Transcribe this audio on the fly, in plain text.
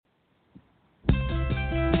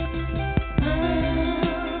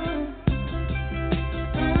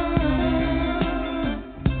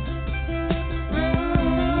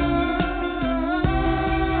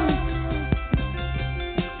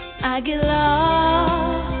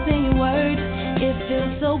lost in your words. It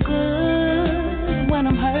feels so good when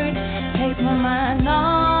I'm hurt. Takes my mind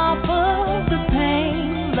off of the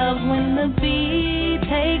pain. Love when the beat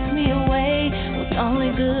takes me away with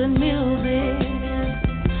only good music.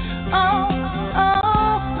 Oh,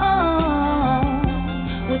 oh, oh,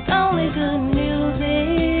 with only good music.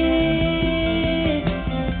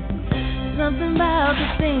 Something about the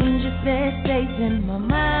things you said stays in my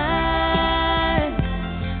mind.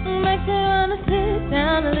 Makes me wanna sit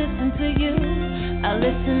down and listen to you. I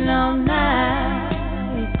listen all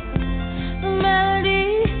night. The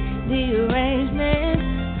melody, the arrangement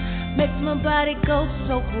makes my body go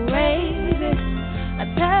so crazy. I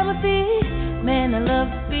tap my feet, man, I love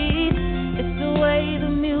the beat. It's the way the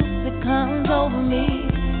music comes over me.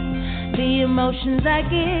 The emotions I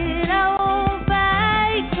get, I won't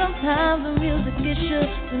fight. Sometimes the music is sure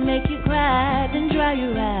to make you cry, then dry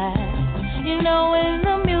your eyes. You know when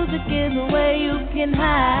the music is away, you can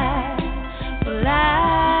hide. But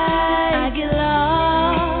I get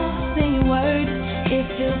lost in your words. It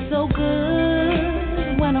feels so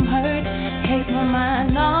good when I'm hurt. Takes my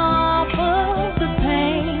mind off of the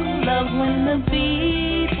pain. Love when the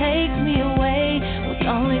beat takes me away with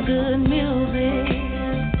only good music.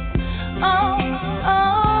 Oh,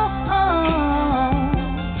 oh, oh,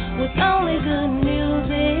 with only good music.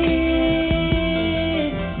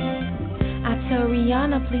 I tell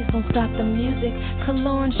Rihanna, please don't stop the music.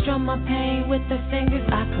 Lauren strum my pain with her fingers.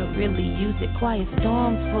 I could really use it. Quiet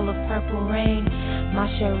storms full of purple rain. My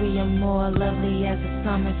Sharia more lovely as a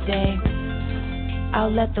summer day. I'll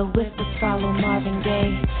let the whispers follow Marvin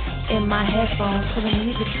Gaye in my headphones till the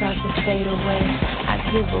music starts to fade away. I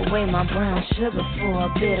give away my brown sugar for a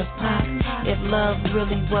bit of pop. If love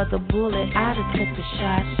really was a bullet, I'd have took the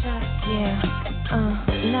shot. Yeah.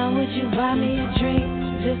 Now would you buy me a drink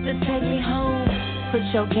just to take me home? Put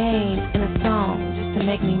your game in a song just to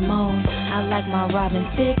make me moan. I like my Robin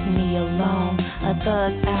Thicke, me alone. A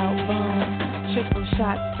thug album, triple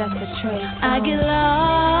shots, that's a trace. I get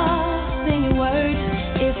lost in your words.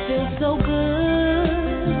 It feels so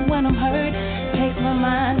good when I'm hurt. Takes my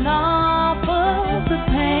mind off of the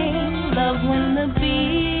pain. Love when the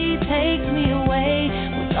beat takes me away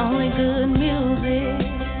with only good music.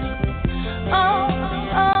 Oh,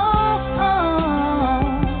 oh, oh,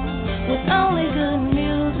 with only good music.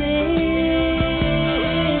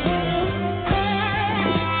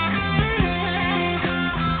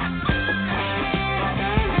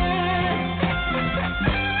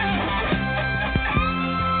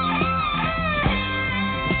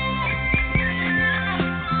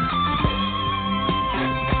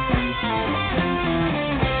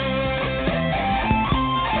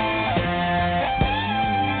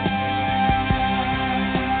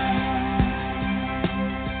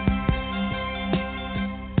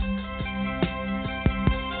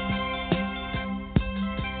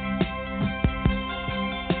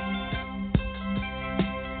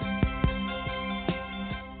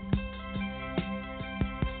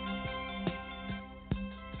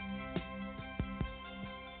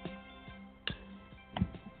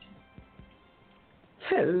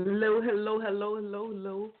 Hello, hello, hello, hello,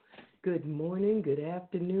 hello. Good morning, good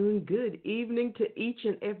afternoon, good evening to each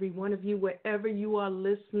and every one of you, wherever you are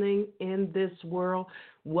listening in this world.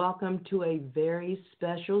 Welcome to a very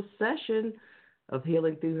special session of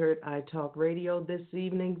Healing Through Hurt I Talk Radio this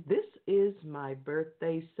evening. This is my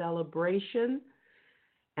birthday celebration,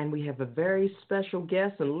 and we have a very special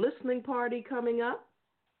guest and listening party coming up,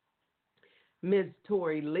 Ms.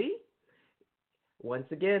 Tori Lee. Once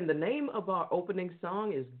again, the name of our opening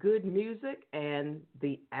song is Good Music, and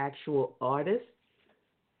the actual artist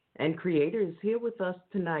and creator is here with us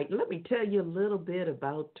tonight. Let me tell you a little bit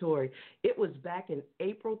about Tori. It was back in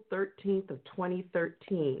April 13th of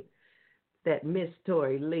 2013 that Miss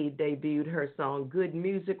Tori Lee debuted her song Good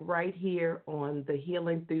Music right here on the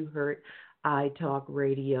Healing Through Hurt I Talk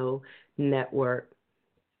Radio network.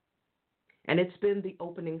 And it's been the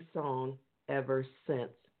opening song ever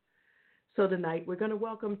since. So tonight we're going to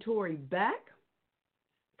welcome Tori back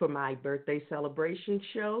for my birthday celebration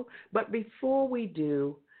show. But before we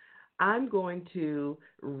do, I'm going to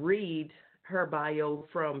read her bio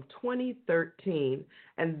from 2013,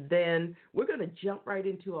 and then we're going to jump right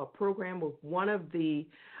into our program with one of the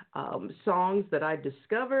songs that I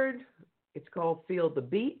discovered. It's called Feel the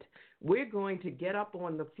Beat. We're going to get up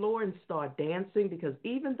on the floor and start dancing because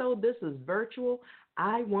even though this is virtual,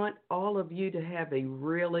 I want all of you to have a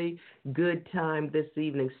really good time this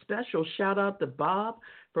evening. Special shout out to Bob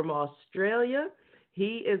from Australia.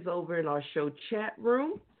 He is over in our show chat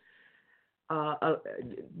room.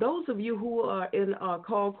 Those of you who are in our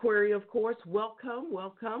call query, of course,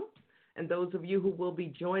 welcome. And those of you who will be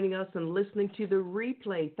joining us and listening to the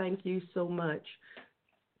replay, thank you so much.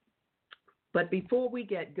 But before we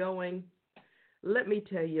get going, let me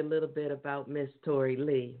tell you a little bit about Miss Tori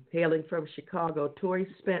Lee. Hailing from Chicago, Tori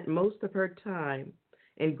spent most of her time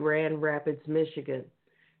in Grand Rapids, Michigan.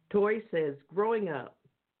 Tori says, growing up,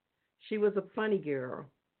 she was a funny girl,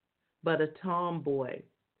 but a tomboy.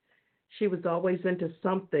 She was always into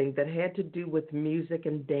something that had to do with music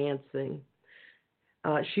and dancing.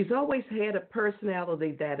 She's always had a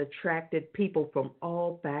personality that attracted people from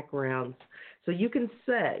all backgrounds. So you can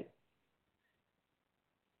say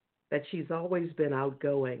that she's always been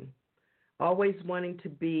outgoing, always wanting to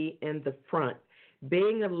be in the front.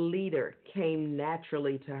 Being a leader came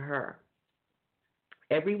naturally to her.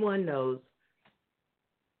 Everyone knows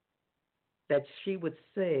that she would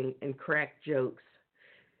sing and crack jokes.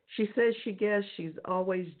 She says she guessed she's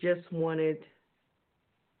always just wanted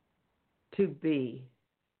to be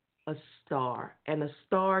a star, and a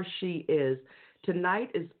star she is.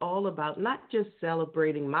 Tonight is all about not just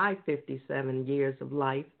celebrating my 57 years of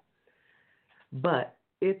life, but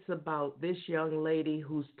it's about this young lady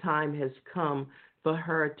whose time has come for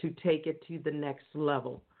her to take it to the next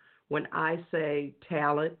level. When I say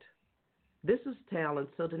talent, this is talent.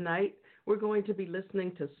 So tonight we're going to be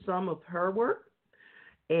listening to some of her work,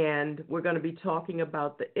 and we're going to be talking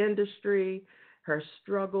about the industry, her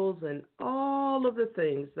struggles, and all of the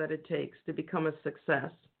things that it takes to become a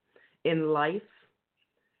success in life,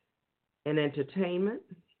 in entertainment,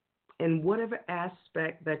 in whatever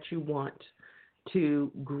aspect that you want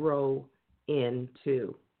to grow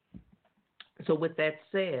into. So with that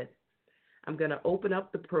said, I'm going to open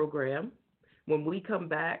up the program. When we come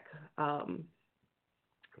back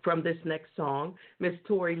from this next song, Miss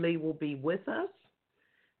Tori Lee will be with us.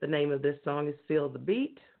 The name of this song is Feel the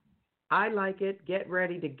Beat. I like it. Get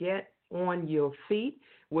ready to get on your feet.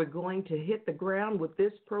 We're going to hit the ground with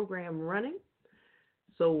this program running.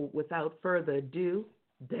 So without further ado,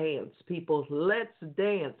 dance, people. Let's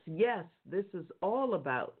dance. Yes, this is all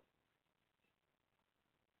about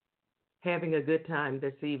having a good time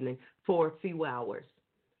this evening for a few hours.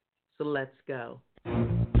 So let's go.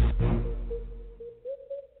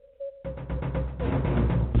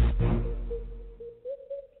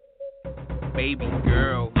 Baby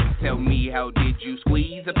girl, tell me, how did you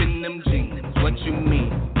squeeze up in them jeans? What you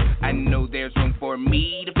mean? I know there's room for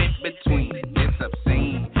me to fit between. It's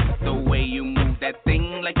obscene, the way you move that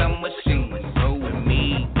thing like a machine. So with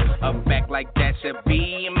me, a back like that should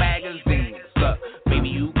be in magazines. Look, baby,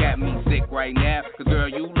 you got me sick right now, 'cause girl,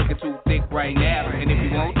 you looking too thick right now. And if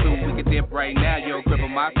you want to, we can dip right now. Yo, crib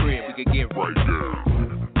on my crib, we can get right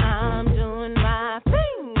down. I'm doing my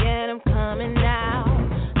thing and I'm coming out.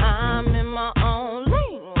 I'm in my own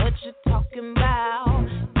lane. What you talking about?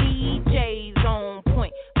 DJ's on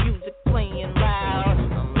point, music playing loud.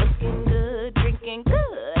 I'm looking good, drinking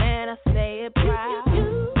good, and I say it proud.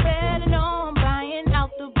 You better know I'm buying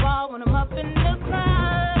out the bar when I'm up in the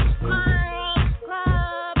club.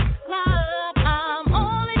 Club. I'm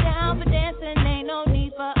only down for dancing. Ain't no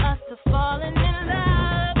need for us to fall in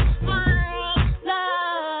love. Love.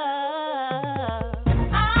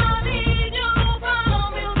 I need you, follow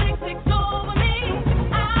music takes over me.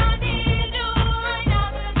 I need you right now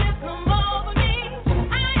to just come over me.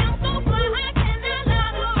 I am so fly, I cannot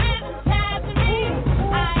lie, the rhythm's tapping me.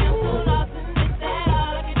 I am so lost in this that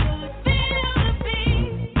all I can do is feel the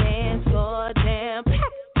beat. Dance floor jam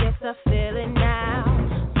packed, yes I feel it now.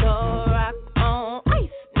 So rock on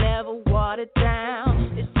ice, never watered down.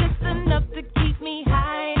 It's just enough to keep me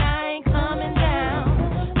high and I ain't coming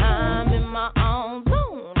down. I'm in my own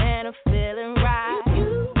zone and I'm feeling right.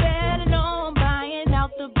 You better know I'm buying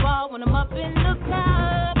out the bar when I'm up in the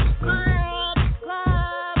club. Club.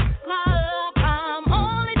 I'm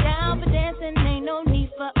only down for dancing. Ain't no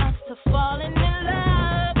need for us to fall in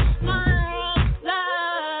love. Love.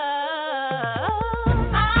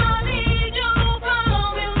 I need you,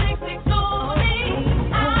 follow music takes over me.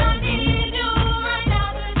 I need you right now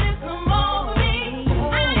to just come over me.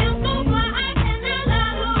 I am so fly, I cannot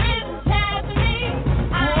lie, the rhythm's tapping me.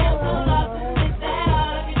 I am so lost in this that all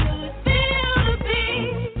I can do is feel the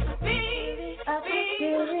beat. I can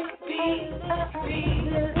feel the beat.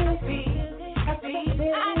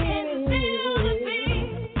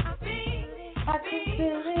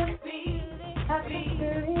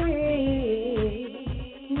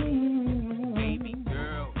 Baby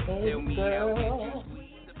girl, tell me, how did you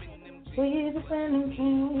squeeze up in them jeans? Squeeze up in them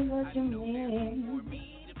jeans, what you I know there's room mean? for me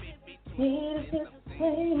to fit between. Need to just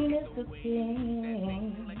clean it to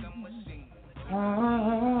clean. Like a machine.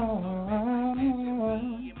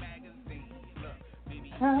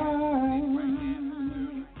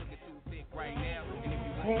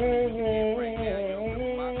 Right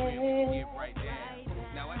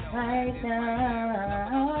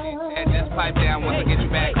now. And just pipe down once I get you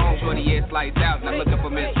back home. Shorty, yeah, slice out. Now looking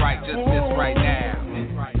for Miss Right, just Miss Right now.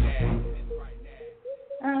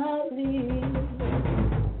 I'll leave.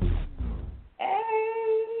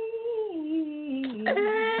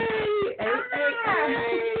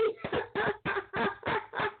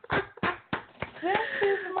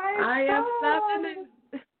 I am loving it.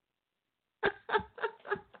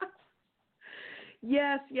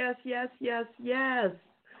 Yes.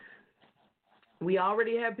 We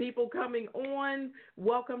already have people coming on.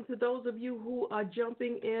 Welcome to those of you who are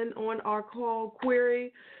jumping in on our call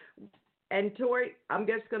query. And Tori, I'm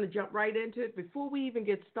just going to jump right into it. Before we even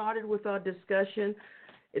get started with our discussion,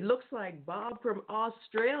 it looks like Bob from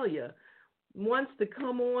Australia wants to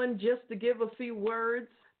come on just to give a few words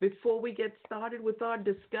before we get started with our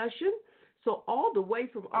discussion. So all the way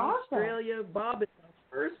from Australia, Bob is our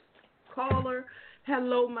first caller.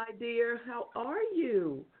 Hello, my dear. How are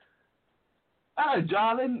you? Hello,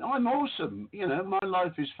 darling. I'm awesome. You know, my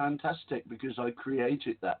life is fantastic because I create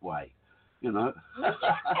it that way. You know,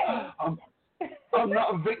 I'm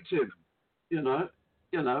not a victim. You know,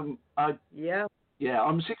 I'm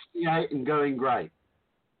 68 and going great.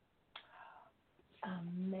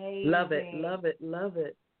 Amazing. Love it.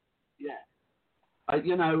 Yeah.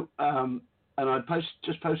 And I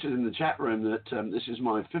just posted in the chat room that this is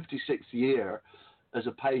my 56th year as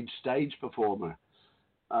a paid stage performer.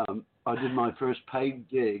 I did my first paid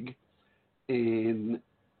gig in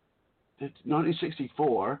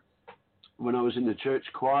 1964 when I was in the church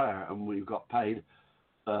choir, and we got paid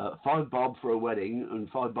 $5 bob for a wedding and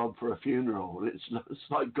 $5 bob for a funeral. And it's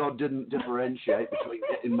like God didn't differentiate between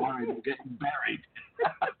getting married and getting buried.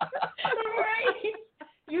 Right.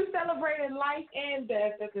 You celebrated life and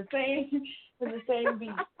death at the same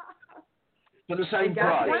beat. For the same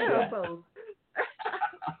price.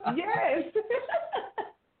 Yeah. Yes.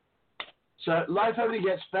 So life only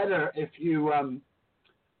gets better if you,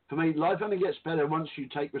 for me, life only gets better once you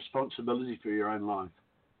take responsibility for your own life.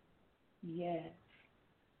 Yes.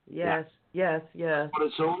 Yes. That's what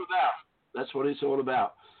it's all about. That's what it's all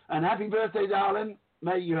about. And happy birthday, darling.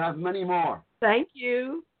 May you have many more. Thank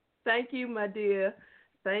you, my dear.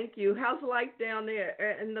 Thank you. How's life down there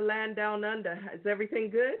in the land down under? Is everything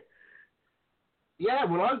good? Yeah,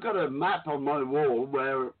 well, I've got a map on my wall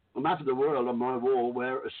a map of the world on my wall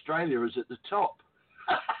where Australia is at the top.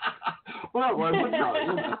 Well, why wouldn't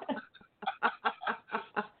I?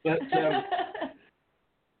 But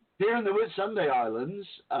here in the Whitsunday Islands,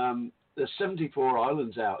 there's 74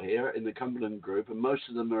 islands out here in the Cumberland group, and most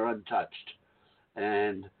of them are untouched.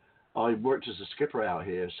 And I worked as a skipper out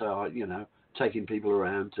here, so taking people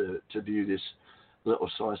around to view this little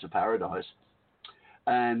slice of paradise.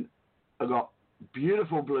 And I got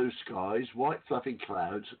beautiful blue skies, white fluffy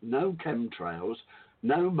clouds, no chemtrails,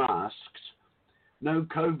 no masks, no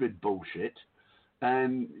COVID bullshit,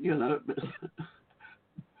 and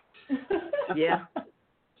yeah.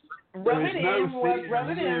 Rub it in,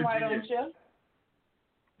 why don't you?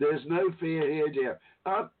 There's no fear here, dear.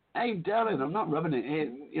 Hey, darling, I'm not rubbing it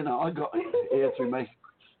in. I got here through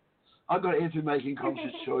making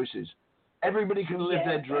conscious choices. Everybody can live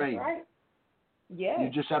their dream. That's right. Yeah. You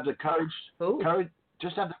just have the courage.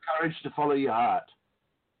 Just have the courage to follow your heart.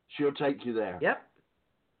 She'll take you there. Yep.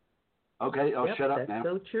 Okay, I'll shut up now.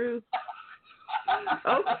 That's so true.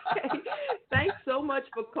 Okay. Thanks so much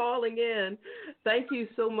for calling in. Thank you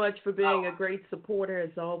so much for being a great supporter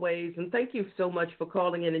as always. And thank you so much for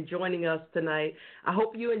calling in and joining us tonight. I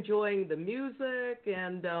hope you're enjoying the music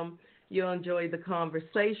and you'll enjoy the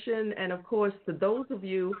conversation. And, of course, to those of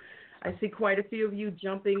you, I see quite a few of you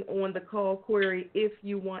jumping on the call query. If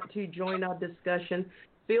you want to join our discussion,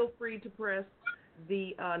 feel free to press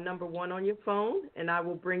the number 1 on your phone, and I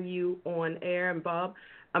will bring you on air. And, Bob,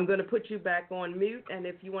 I'm going to put you back on mute, and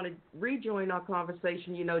if you want to rejoin our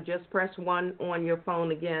conversation, just press 1 on your phone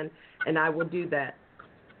again, and I will do that.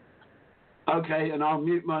 Okay, and I'll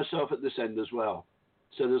mute myself at this end as well,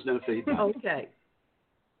 so there's no feedback.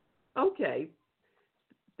 Okay.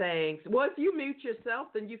 Thanks. Well, if you mute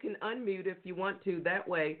yourself, then you can unmute if you want to. That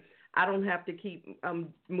way, I don't have to keep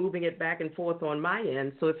moving it back and forth on my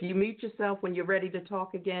end. So if you mute yourself when you're ready to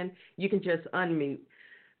talk again, you can just unmute.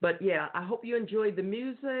 But, yeah, I hope you enjoyed the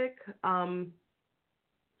music and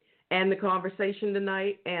the conversation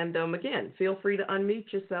tonight. And, again, feel free to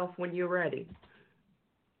unmute yourself when you're ready.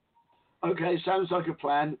 Okay, sounds like a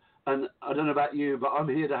plan. And I don't know about you, but I'm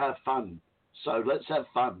here to have fun. So let's have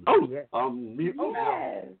fun. Oh, yeah. Mute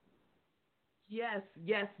now. Yes.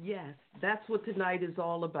 That's what tonight is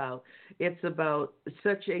all about. It's about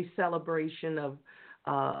such a celebration of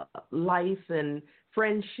life and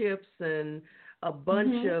friendships and a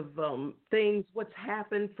bunch of things, what's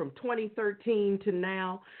happened from 2013 to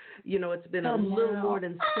now. You know, it's been a little more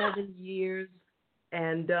than 7 years,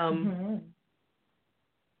 and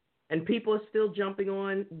and people are still jumping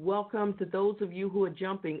on. Welcome to those of you who are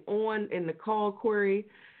jumping on in the call query.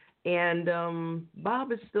 And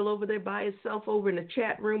Bob is still over there by himself over in the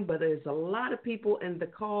chat room, but there's a lot of people in the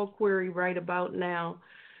call query right about now.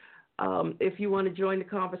 If you want to join the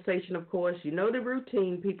conversation, of course, you know the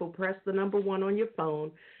routine. People press the number 1 on your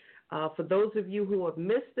phone. For those of you who have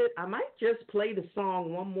missed it, I might just play the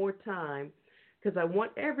song one more time because I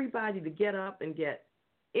want everybody to get up and get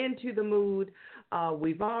into the mood.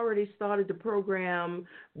 We've already started the program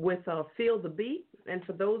with Feel the Beat. And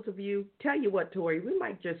for those of you, tell you what, Tori, we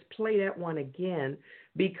might just play that one again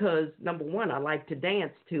because, number 1, I like to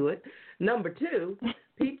dance to it. Number 2,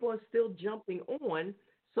 people are still jumping on.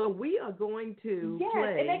 So we are going to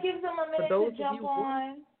play. And it gives them a minute to jump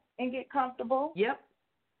on and get comfortable. Yep.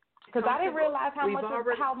 Because I didn't realize how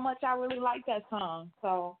much I really like that song.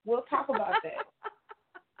 So we'll talk about that.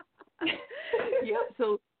 Yep.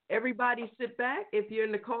 So everybody sit back. If you're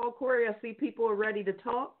in the call query, I see people are ready to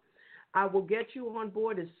talk. I will get you on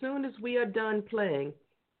board as soon as we are done playing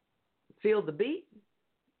Feel the Beat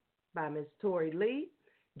by Miss Tori Lee.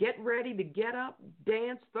 Get ready to get up,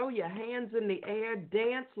 dance, throw your hands in the air,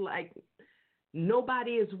 dance like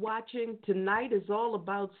nobody is watching. Tonight is all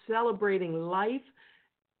about celebrating life,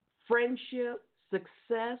 friendship,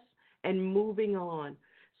 success, and moving on.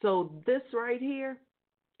 So this right here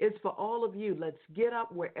is for all of you. Let's get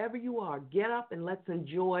up wherever you are. Get up and let's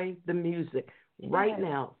enjoy the music right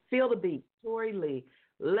now. Feel the beat. Tori Lee.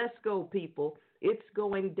 Let's go, people. It's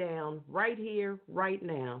going down right here, right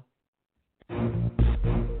now.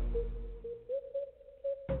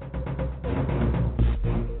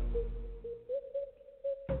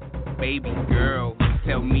 Baby girl,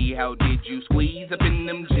 tell me how did you squeeze up in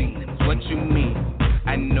them jeans? What you mean?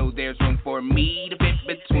 I know there's room for me to fit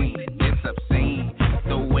between. It's obscene,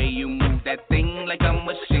 the way you move that thing like a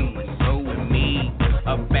machine. So with me,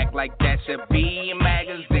 a back like that should be in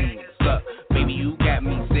magazines. Look, baby, you got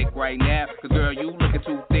me sick right now. Cause girl, you looking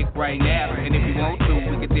too thick right now. And if you want to,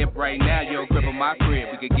 we can dip right now. Yo, crib on my crib,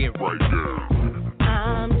 we could get right down.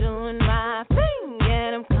 I'm doing my thing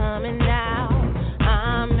and I'm coming out.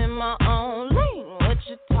 I'm in my own lane, what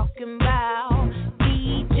you talking about?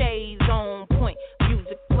 DJ's on point,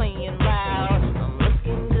 music playing loud. I'm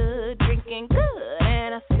looking good, drinking good,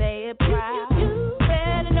 and I say it proud. You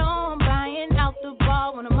better know I'm buying out the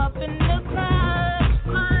bar when I'm up in the club.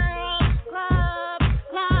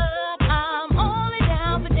 I'm only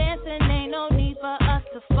down for dancing, ain't no need for us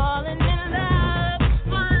to fall in love.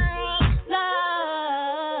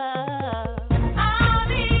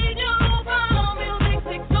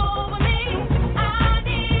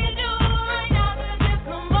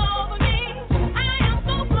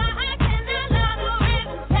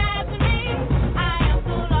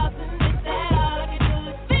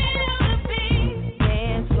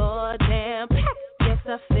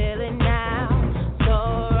 I feel it now.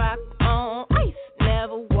 So rock on ice,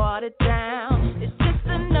 never water down. It's just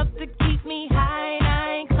enough to keep me high and I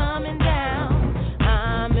ain't coming down.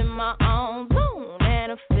 I'm in my own zone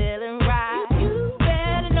and I'm feeling right. You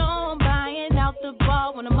better know I'm buying out the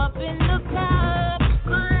bar when I'm up in the club.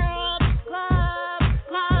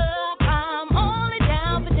 I'm only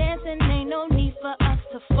down for dancing, ain't no need for us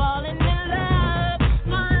to fall in love.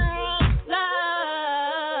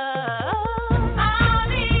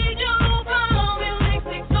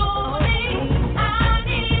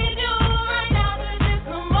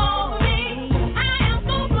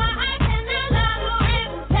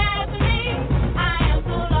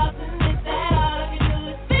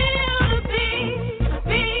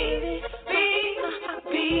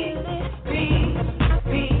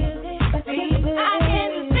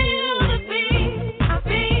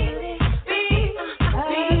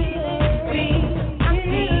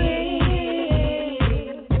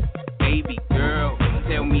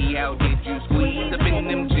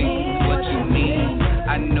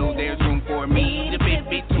 I know there's room for me to fit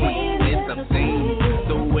between. It's obscene,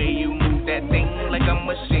 the way you move that thing like a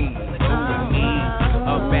machine. Over me,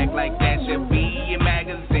 a back like that should be in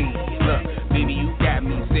magazines. Look, baby, you got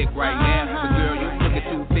me sick right now. But girl, you looking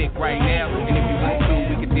too thick right now. And if you want to,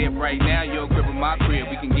 we can dip right now. Your grip on my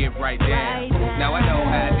crib, we can get right down. Now I know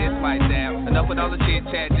how this might sound. Enough with all the chit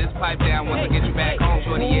chat, just pipe down. Once I get you back home,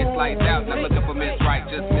 shorty, it's lights out. Not looking for Miss Right,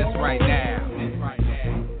 just Miss Right now.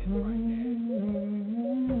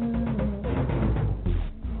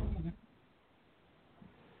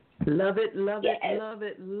 Love it, love it, love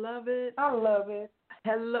it, love it. I love it.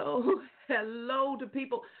 Hello to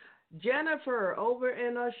people. Jennifer over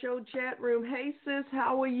in our show chat room. Hey, sis,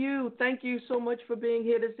 how are you? Thank you so much for being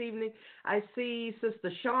here this evening. I see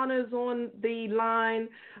Sister Shauna's on the line.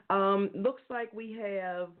 Looks like we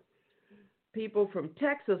have people from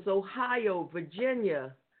Texas, Ohio,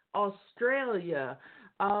 Virginia, Australia.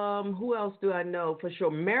 Who else do I know for sure?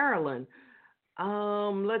 Maryland.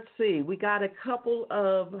 Let's see. We got a couple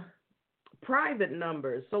of private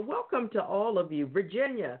numbers. So welcome to all of you.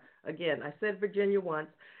 Virginia, again, I said Virginia once.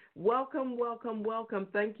 Welcome, welcome, welcome.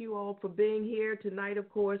 Thank you all for being here. Tonight, of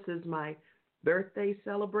course, is my birthday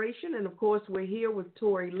celebration. And, of course, we're here with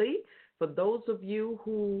Tori Lee. For those of you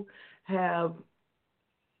who have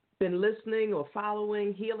been listening or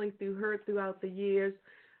following Healing Through Hurt throughout the years,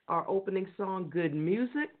 our opening song, Good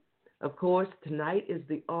Music. Of course, tonight is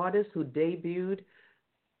the artist who debuted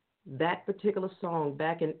that particular song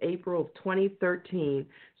back in April of 2013.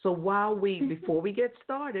 So before we get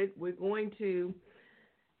started, we're going to,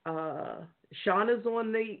 Shauna's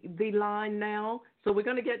on the line now. So we're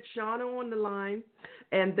going to get Shauna on the line.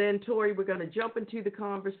 And then, Tori, we're going to jump into the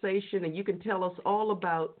conversation, and you can tell us all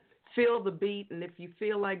about Feel the Beat. And if you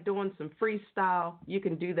feel like doing some freestyle, you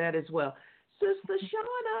can do that as well. Sister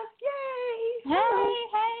Shauna, yay!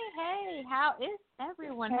 Hey, how is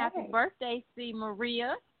everyone? Hey. Happy birthday, C.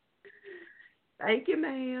 Maria. Thank you,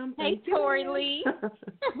 ma'am. Hey, Tori Lee.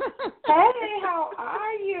 Hey, how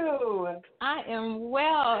are you? I am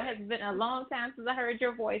well. It has been a long time since I heard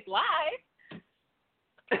your voice live.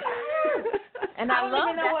 And I don't love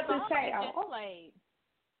even know that what to song say. you just played.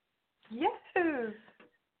 Yes.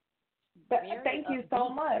 Thank you so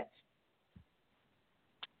much.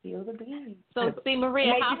 Feel the beat. So, C.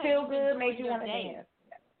 Maria, made how you feel have good, you made you want to day? dance.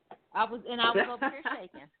 I was over here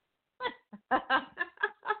shaking.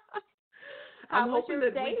 How was your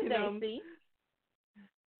day today, C?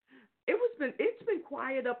 It's been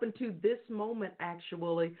quiet up until this moment,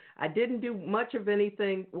 actually. I didn't do much of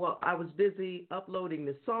anything. Well, I was busy uploading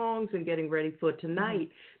the songs and getting ready for tonight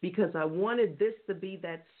because I wanted this to be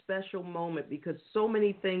that special moment because so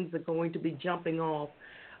many things are going to be jumping off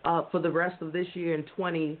for the rest of this year in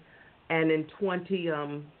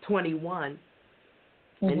 2021.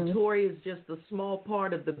 And Tori is just a small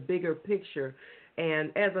part of the bigger picture.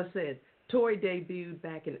 And as I said, Tori debuted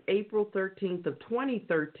back in April 13th of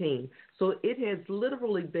 2013. So it has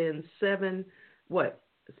literally been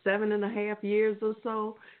 7.5 years or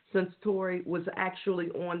so since Tori was actually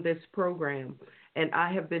on this program. And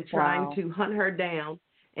I have been trying to hunt her down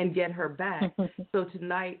and get her back. So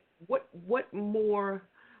tonight,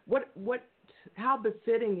 how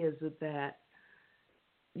befitting is it that,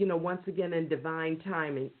 once again, in divine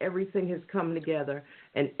timing, everything has come together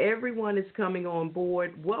and everyone is coming on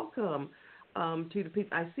board. Welcome to the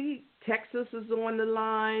people. I see Texas is on the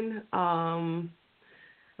line. I'm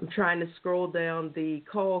trying to scroll down the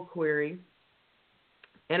call query.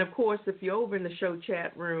 And, of course, if you're over in the show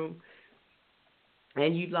chat room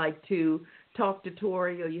and you'd like to talk to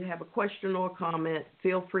Tori or you have a question or comment,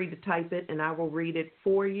 feel free to type it and I will read it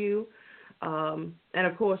for you. And,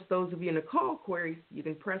 of course, those of you in the call query, you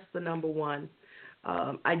can press the number 1.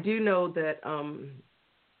 I do know that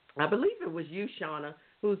I believe it was you, Shauna,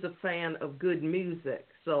 who's a fan of good music.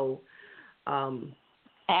 So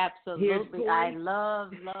absolutely. I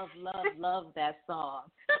love that song.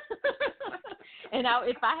 And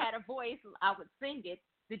if I had a voice, I would sing it.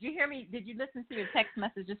 Did you hear me? Did you listen to your text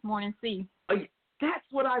message this morning, C? That's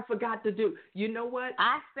what I forgot to do. You know what?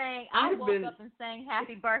 I woke up and sang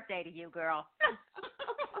happy birthday to you, girl.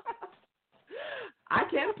 I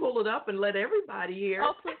can pull it up and let everybody hear.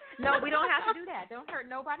 Oh, no, we don't have to do that. Don't hurt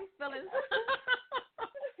nobody's feelings.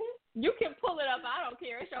 You can pull it up. I don't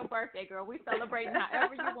care. It's your birthday, girl. We celebrating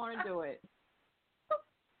however you want to do it.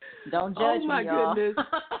 Don't judge me, y'all. Goodness.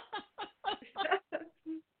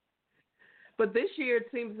 But this year it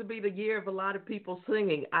seems to be the year of a lot of people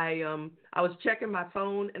singing. I was checking my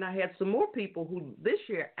phone and I had some more people who this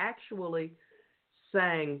year actually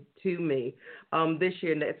sang to me this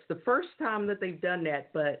year. And it's the first time that they've done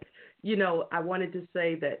that. But, I wanted to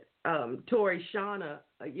say that Tori, Shauna,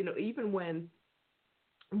 even when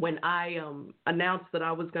I announced that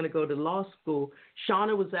I was going to go to law school,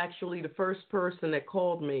 Shauna was actually the first person that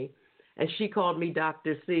called me. And she called me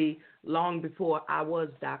Dr. C long before I was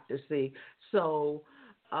Dr. C. So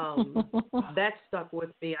that stuck with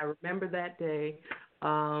me. I remember that day.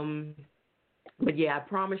 But, yeah, I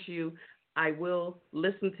promise you I will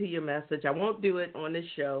listen to your message. I won't do it on this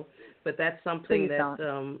show, but that's something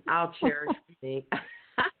I'll cherish for me.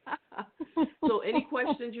 So any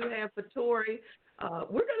questions you have for Tori,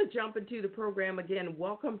 We're going to jump into the program again.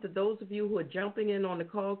 Welcome to those of you who are jumping in on the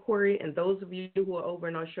call query and those of you who are over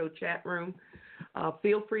in our show chat room.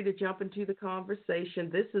 Feel free to jump into the conversation.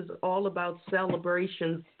 This is all about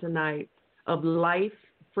celebrations tonight of life,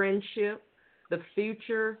 friendship, the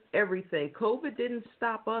future, everything. COVID didn't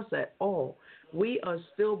stop us at all. We are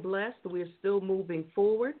still blessed. We are still moving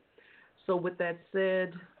forward. So with that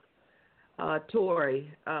said,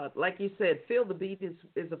 Tori, like you said, Feel the Beat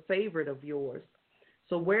is a favorite of yours.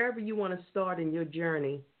 So wherever you want to start in your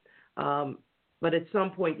journey, but at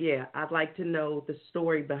some point, I'd like to know the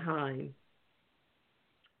story behind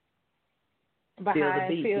Feel the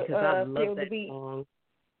Beat, because I love that song.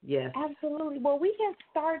 Yes. Absolutely. Well, we can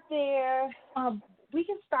start there.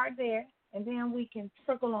 And then we can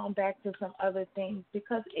circle on back to some other things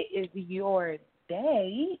because it is your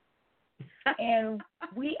day. And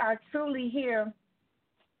we are truly here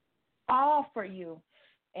all for you.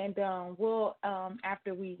 And we'll,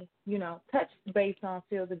 after we, touch base on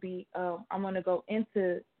Feel the Beat, I'm going to go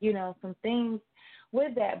into, some things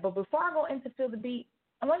with that. But before I go into Feel the Beat,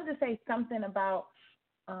 I wanted to say something about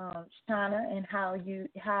Shauna and how you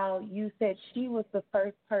said she was the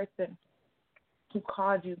first person who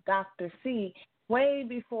called you Dr. C way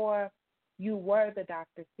before you were the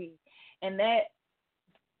Dr. C. And that,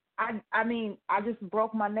 I just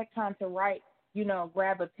broke my neck trying to write,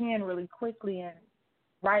 grab a pen really quickly and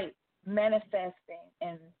write manifesting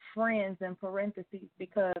and friends in parentheses,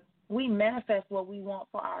 because we manifest what we want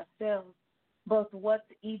for ourselves. But what's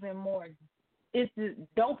even more,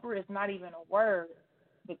 doper is not even a word,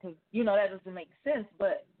 because, that doesn't make sense.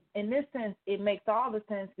 But in this sense, it makes all the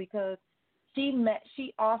sense, because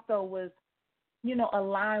she also was,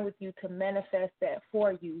 aligned with you to manifest that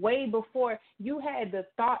for you. Way before you had the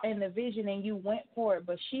thought and the vision and you went for it,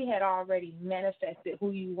 but she had already manifested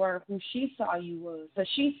who you were, who she saw you was. So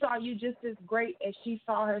she saw you just as great as she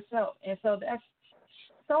saw herself. And so that's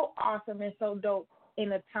so awesome and so dope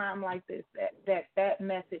in a time like this, that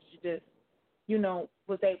message just,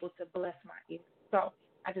 was able to bless my ears. So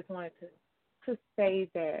I just wanted to say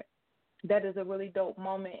that is a really dope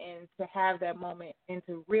moment, and to have that moment and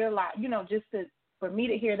to realize, for me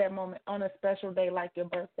to hear that moment on a special day like your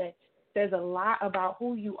birthday, there's a lot about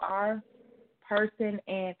who you are, person,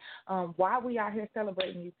 and why we are here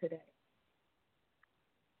celebrating you today.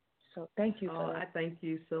 So thank you for that. I thank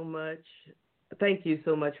you so much. Thank you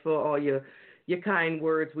so much for all your kind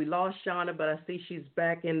words. We lost Shauna, but I see she's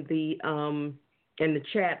back in the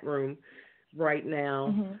chat room right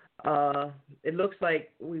now. Mm-hmm. It looks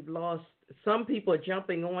like we've lost. Some people are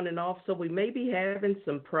jumping on and off, so we may be having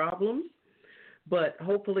some problems, but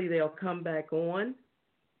hopefully they'll come back on.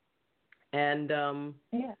 And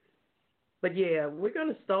but we're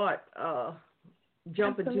going to start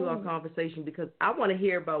jump into our conversation, because I want to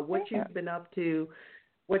hear about what you've been up to,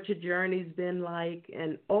 what your journey's been like,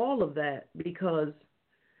 and all of that, because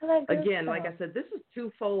again, like I said, this is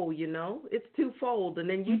twofold, it's twofold. And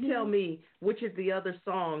then you tell me which of the other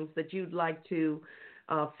songs that you'd like to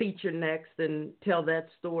feature next and tell that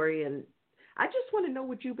story. And I just want to know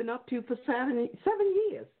what you've been up to for 7 years.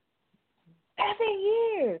 7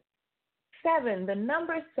 years. 7. The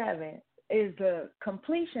number 7 is a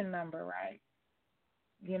completion number, right?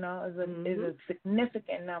 Is a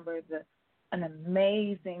significant number. It's an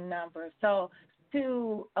amazing number. So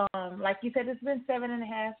to, like you said, it's been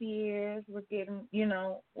 7.5 years. We're getting,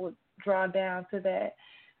 we'll draw down to that.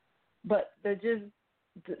 But the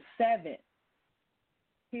 7,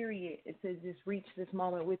 period, to just reach this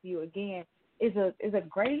moment with you again is a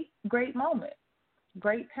great moment,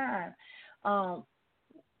 great time.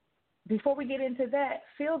 Before we get into that,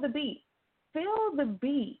 Feel the Beat. Feel the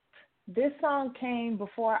Beat. This song came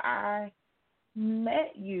before I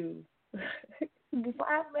met you. Before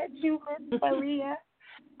I met you, Miss Maria,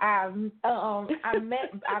 I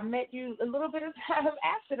met you a little bit of time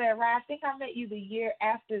after that, right? I think I met you the year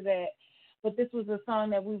after that. But this was a song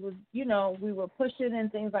that we were pushing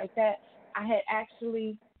and things like that. I had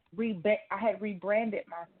actually rebranded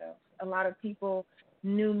myself. A lot of people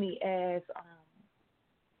knew me as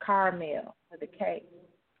Carmel with a K,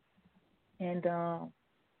 and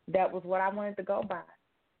that was what I wanted to go by.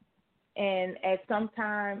 And at some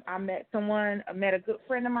time, I met a good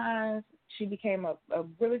friend of mine. She became a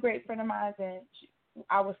really great friend of mine, and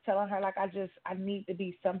I was telling her, like, I need to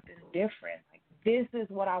be something different. Like, this is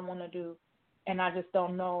what I want to do, and I just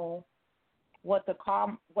don't know what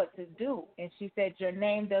to do. And she said, your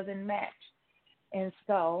name doesn't match. And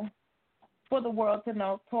so, for the world to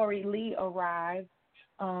know, Tori Lee arrived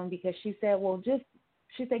because she said,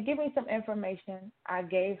 give me some information. I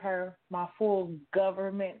gave her my full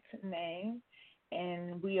government name,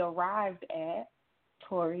 and we arrived at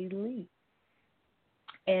Tori Lee.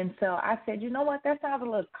 And so I said, you know what, that sounds a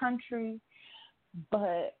little country,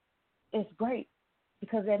 but it's great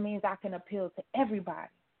because that means I can appeal to everybody.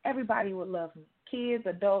 Everybody would love me. Kids,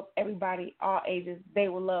 adults, everybody, all ages, they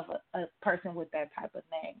would love a person with that type of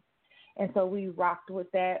name. And so we rocked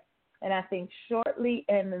with that. And I think shortly,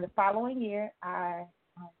 and in the following year, I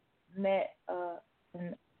met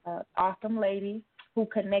an awesome lady who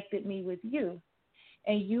connected me with you.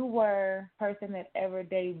 And you were the person that ever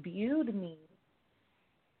debuted me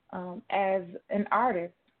as an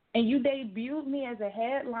artist. And you debuted me as a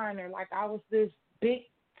headliner, like I was this big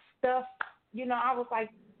stuff. You know, I was like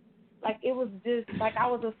it was just like I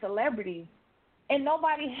was a celebrity. And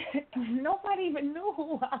nobody even knew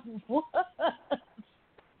who I was.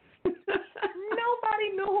 Nobody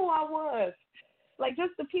knew who I was. Like,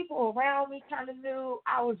 just the people around me kind of knew.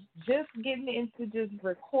 I was just getting into just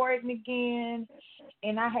recording again,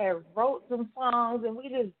 and I had wrote some songs, and we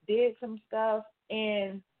just did some stuff,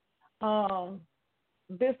 and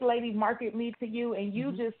this lady marketed me to you, and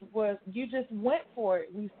you just went for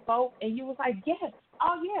it. We spoke, and you was like, yes,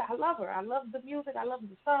 oh yeah, I love her. I love the music. I love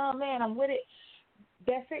the song, man. I'm with it.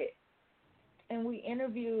 That's it. And we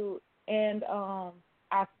interviewed, and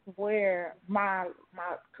I swear my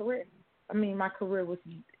career was,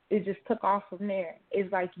 it just took off from there.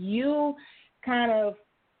 It's like you kind of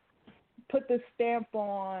put the stamp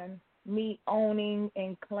on me owning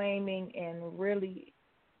and claiming and really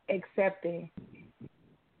accepting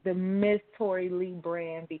the Miss Tori Lee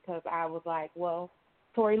brand, because I was like, well,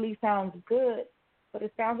 Tori Lee sounds good, but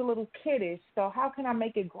it sounds a little kiddish, so how can I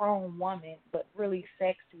make it grown woman but really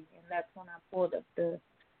sexy? And that's when I pulled up the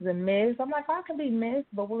Miss. I'm like, I can be Miss,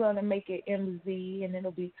 but we're going to make it MZ, and it'll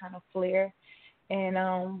be kind of flair.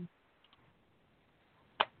 And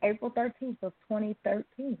April 13th of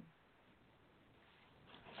 2013,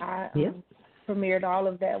 I premiered all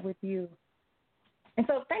of that with you. And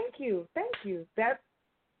so thank you. That's,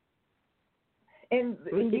 and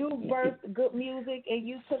you birthed good music, and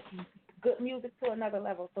you took good music to another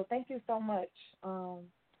level. So thank you so much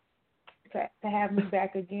to have me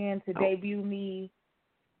back again, to debut me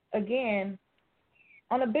again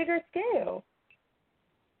on a bigger scale.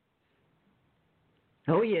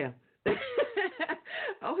 Oh, yeah.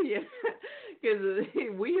 Oh, yeah. Because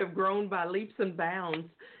we have grown by leaps and bounds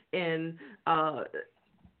in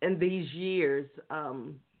these years.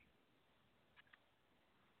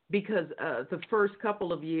 Because the first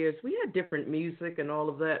couple of years, we had different music and all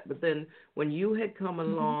of that. But then when you had come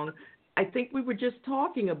along, I think we were just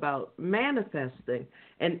talking about manifesting.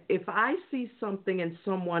 And if I see something in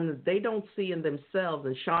someone that they don't see in themselves,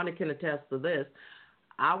 and Shauna can attest to this,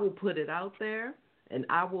 I will put it out there, and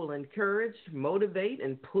I will encourage, motivate,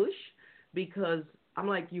 and push, because I'm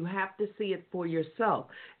like, you have to see it for yourself.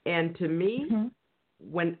 And to me,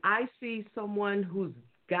 when I see someone who's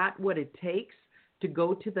got what it takes to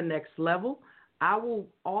go to the next level, I will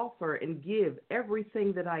offer and give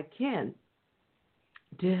everything that I can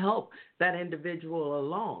to help that individual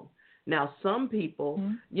along. Now, some people,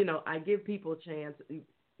 you know, I give people a chance.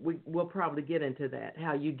 We'll probably get into that,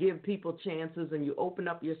 how you give people chances and you open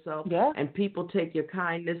up yourself, and people take your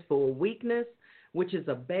kindness for a weakness, which is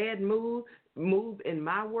a bad move in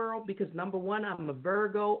my world, because, number one, I'm a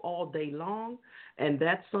Virgo all day long, and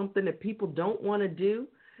that's something that people don't want to do.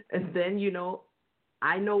 And then, you know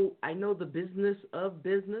the business of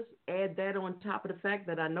business. Add that on top of the fact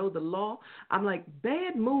that I know the law. I'm like,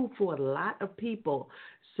 bad move for a lot of people.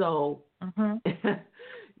 So,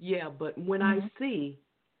 yeah, but when I see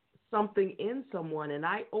something in someone and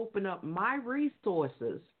I open up my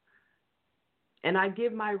resources and I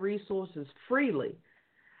give my resources freely,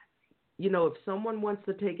 you know, if someone wants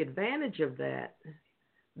to take advantage of that,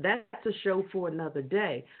 that's a show for another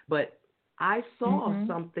day. But I saw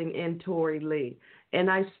something in Tori Lee, and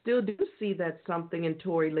I still do see that something in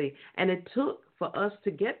Tori Lee. And it took for us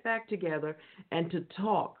to get back together and to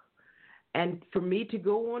talk, and for me to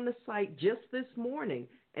go on the site just this morning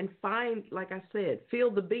and find, like I said, feel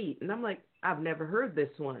the beat. And I'm like, I've never heard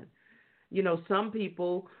this one. You know, some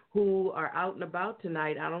people who are out and about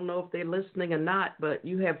tonight, I don't know if they're listening or not, but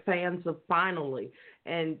you have fans of Finally.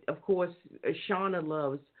 And, of course, Shauna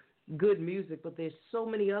loves good music, but there's so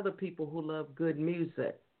many other people who love good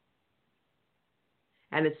music.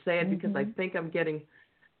 And it's sad because I think I'm getting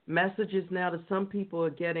messages now that some people are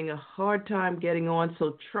getting a hard time getting on.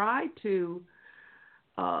 So try to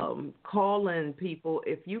call in, people.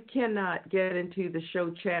 If you cannot get into the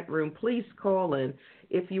show chat room, please call in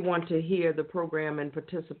if you want to hear the program and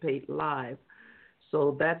participate live.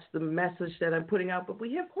 So that's the message that I'm putting out. But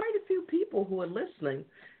we have quite a few people who are listening.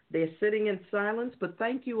 They're sitting in silence, but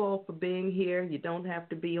thank you all for being here. You don't have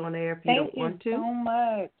to be on air if you don't want to. Thank you so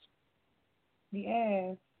much.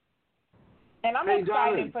 Yes. And I'm excited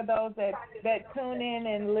darling. for those that tune in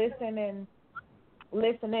and listen in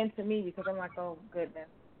to me, because I'm like, oh goodness.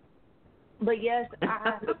 But yes,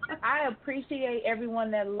 I appreciate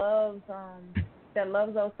everyone that loves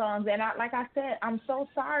those songs. And like I said, I'm so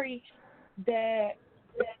sorry that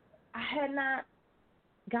I had not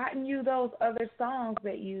gotten you those other songs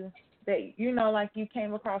that you like you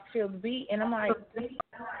came across Feel the Beat, and I'm like,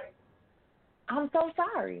 I'm so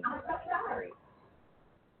sorry.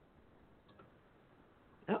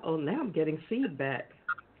 Uh-oh, now I'm getting feedback.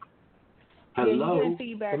 Hello. Yeah, you're getting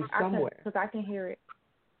feedback from somewhere. because I can hear it.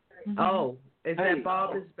 Mm-hmm. Oh, is that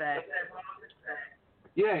Bob is back?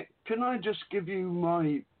 Yeah, can I just give you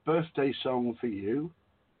my birthday song for you?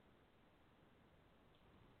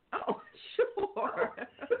 Oh, sure.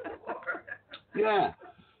 Yeah,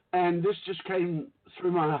 and this just came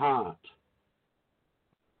through my heart.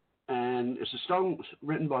 And it's a song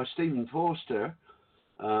written by Stephen Forster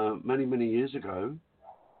many, many years ago.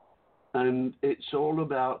 And it's all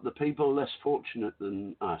about the people less fortunate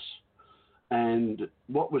than us. And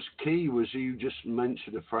what was key was you just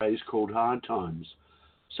mentioned a phrase called hard times.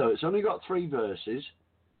 So it's only got 3 verses.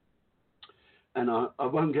 And I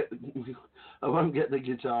won't get the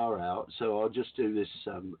guitar out, so I'll just do this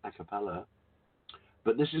a cappella.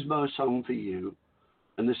 But this is my song for you,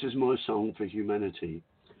 and this is my song for humanity.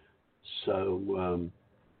 So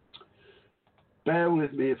bear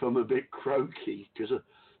with me if I'm a bit croaky, because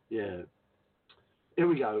yeah. Here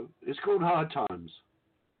we go. It's called Hard Times.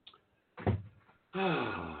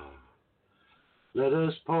 Let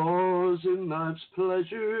us pause in life's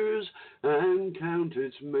pleasures and count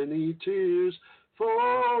its many tears,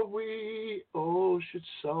 for we all should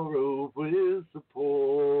sorrow with the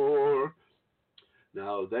poor.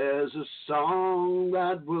 Now there's a song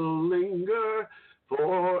that will linger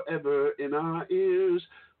forever in our ears.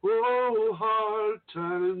 Oh, hard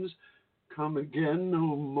times come again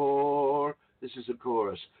no more. This is a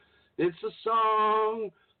chorus. It's a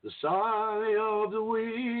song, the sigh of the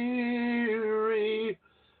weary.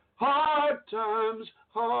 Hard times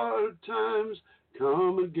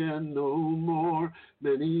come again no more.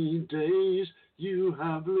 Many days you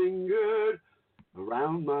have lingered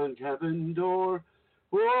around my cabin door.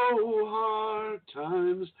 Oh, hard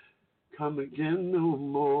times come again no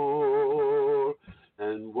more.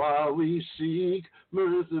 And while we seek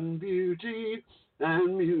mirth and beauty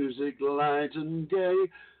and music light and gay,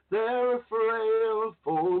 there are frail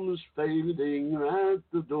forms fading at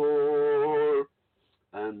the door.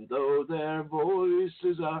 And though their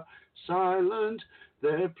voices are silent,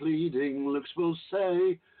 their pleading looks will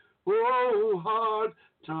say, oh, hard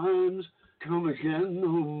times come again no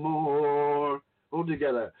more. All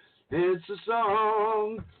together. It's a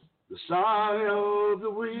song, the sigh of the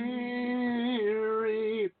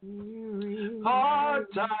weary.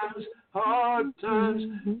 Hard times come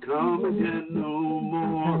again no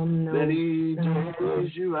more. Many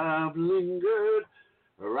days you have lingered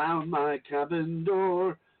around my cabin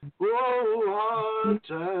door. Oh, hard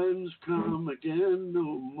times come again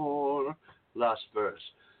no more. Last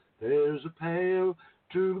verse. There's a pale,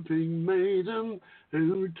 drooping maiden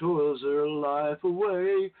who toils her life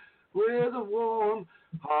away with a warm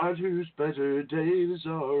heart whose better days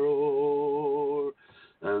are o'er.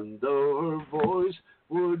 And though her voice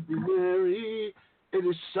would be merry, it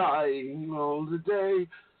is sighing all the day.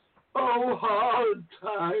 Oh, hard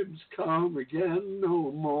times come again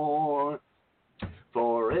no more.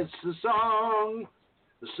 For it's the song,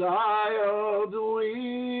 the sigh of the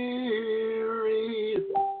weary.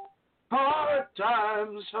 Hard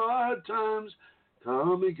times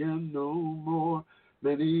come again no more.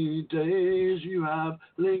 Many days you have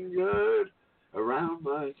lingered around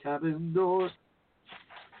my cabin door.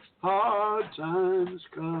 Hard times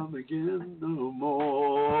come again no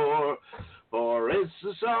more. For it's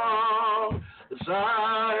the song, the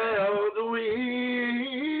sigh of the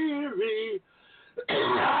weary.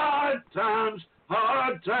 Hard times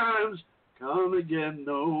come again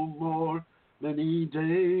no more. Many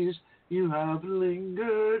days you have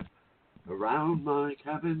lingered around my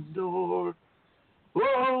cabin door.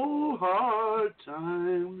 Oh, hard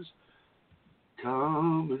times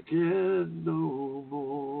come again no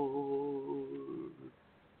more.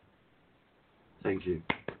 Thank you.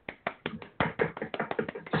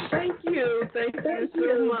 Thank you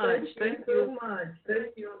so much. Thank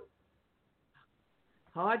you.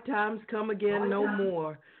 Hard times come again no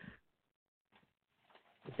more.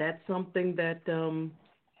 That's something that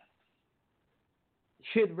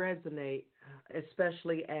should resonate,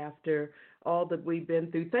 especially after all that we've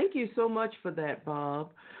been through. Thank you so much for that,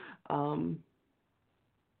 Bob. Hard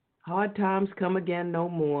times come again no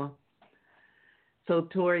more. So,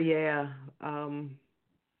 Tori, yeah.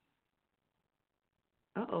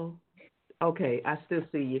 Uh-oh. Okay, I still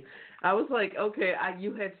see you. I was like, okay,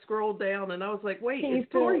 you had scrolled down, and I was like, wait, is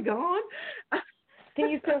Tori gone? Can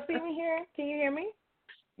you still see me here? Can you hear me?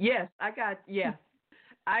 Yes, I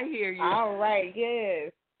hear you. All right,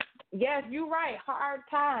 yes. Yes, you're right. Hard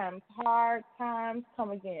times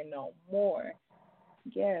come again no more.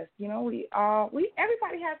 Yes, everybody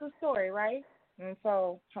has a story, right? And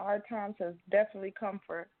so hard times has definitely come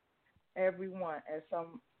for everyone at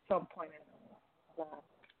some point in their life.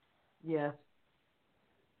 Yes.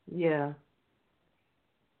 Yeah.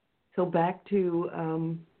 So back to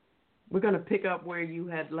we're going to pick up where you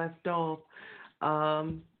had left off.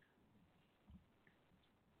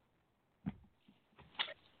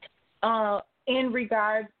 In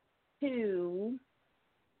regards to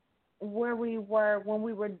where we were when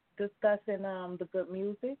we were discussing the good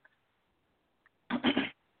music.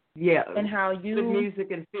 Yeah. And how good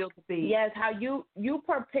music and feel the beat. Yes, how you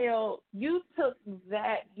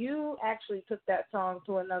actually took that song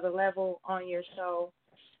to another level on your show.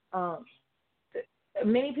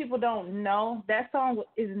 Many people don't know that song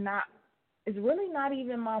is really not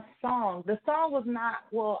even my song. The song was not,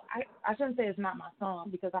 well, I shouldn't say it's not my song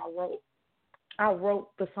because I wrote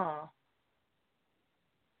the song.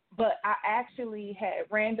 But I actually had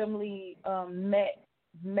randomly met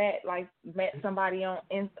somebody on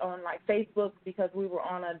like Facebook because we were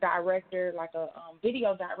on a director, like a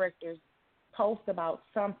video director's post about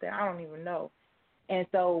something, I don't even know. And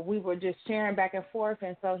so we were just sharing back and forth,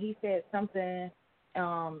 and so he said something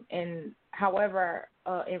in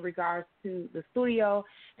regards to the studio,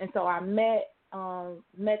 and so I met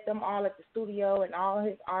them all at the studio and all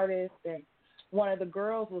his artists, and one of the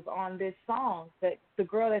girls was on this song. That the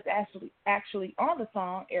girl that's actually on the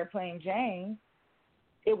song, Airplane Jane,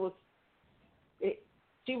 she was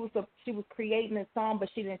creating this song, but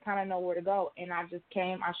she didn't kind of know where to go, and I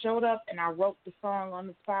showed up and I wrote the song on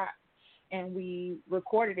the spot, and we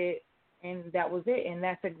recorded it, and that was it, and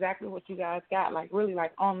that's exactly what you guys got, like really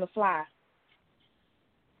like on the fly.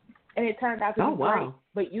 And it turned out to be great,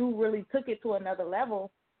 but you really took it to another level,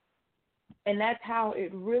 and that's how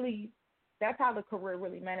the career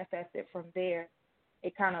really manifested from there.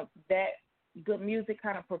 It kind of, that good music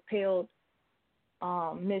kind of propelled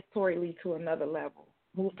Miss Tori Lee to another level,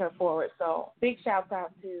 moved her forward. So big shouts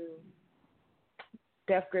out to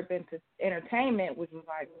Death Grip Entertainment, which was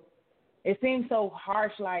like, it seemed so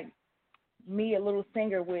harsh, like me, a little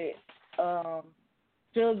singer with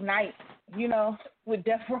Suge Knight, with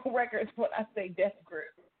Death Row Records, when I say Death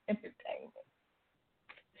Grip Entertainment.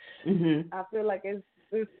 Mm-hmm. I feel like it's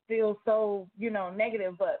still so,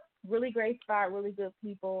 negative, but really great spot, really good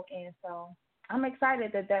people. And so I'm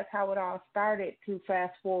excited that that's how it all started, to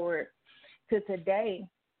fast forward to today.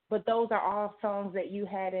 But those are all songs that you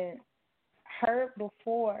hadn't heard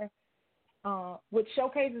before, which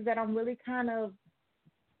showcases that I'm really kind of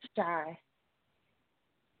shy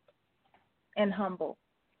and humble.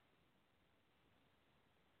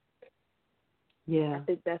 Yeah. I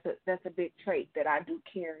think that's a big trait that I do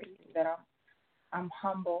carry, that I'm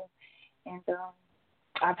humble. And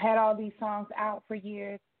I've had all these songs out for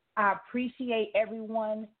years. I appreciate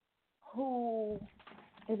everyone who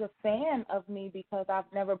is a fan of me, because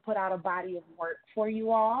I've never put out a body of work for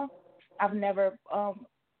you all. I've never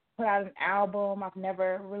put out an album. I've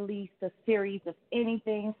never released a series of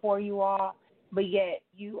anything for you all. But yet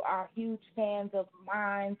you are huge fans of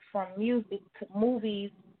mine, from music to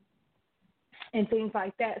movies and things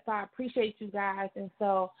like that. So I appreciate you guys. And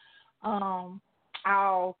so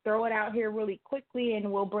I'll throw it out here really quickly, and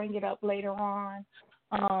we'll bring it up later on,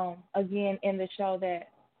 again, in the show, that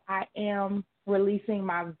I am releasing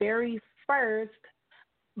my very first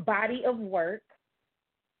body of work,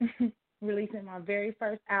 releasing my very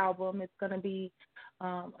first album. It's going to be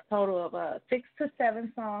a total of 6 to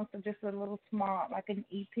 7 songs, so just a little small, like an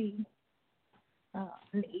EP.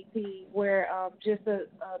 Where just a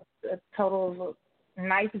total of a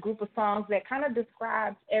nice group of songs that kind of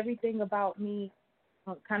describes everything about me,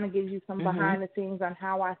 kind of gives you some behind the scenes on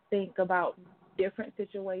how I think about different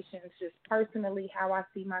situations, just personally how I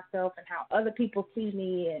see myself and how other people see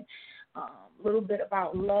me, and a little bit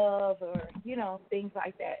about love, or, things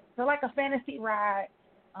like that. So like a fantasy ride,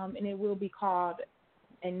 and it will be called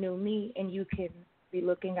A New Me, and you can be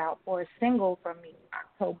looking out for a single from me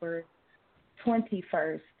October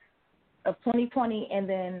 21st of 2020, and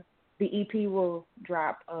then the EP will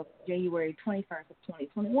drop of January 21st of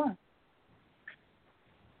 2021.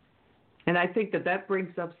 And I think that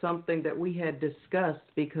brings up something that we had discussed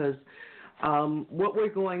because what we're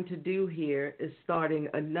going to do here is starting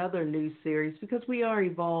another new series because we are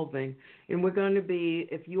evolving. And we're going to be,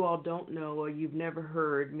 if you all don't know or you've never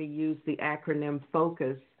heard me use the acronym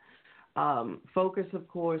FOCUS. FOCUS, of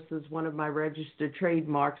course, is one of my registered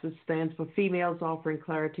trademarks. It stands for Females Offering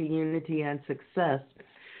Clarity, Unity, and Success.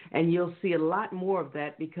 And you'll see a lot more of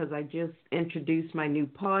that because I just introduced my new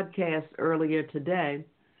podcast earlier today.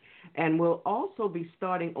 And we'll also be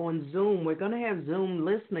starting on Zoom. We're going to have Zoom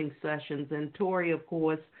listening sessions. And Tori, of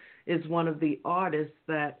course, is one of the artists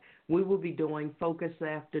that we will be doing Focus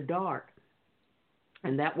After Dark.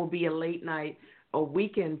 And that will be a late night, a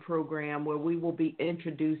weekend program where we will be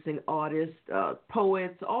introducing artists,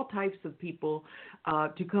 poets, all types of people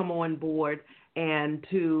to come on board and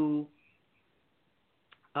to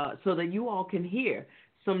so that you all can hear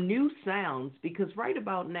some new sounds, because right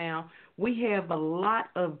about now we have a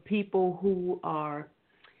lot of people who are,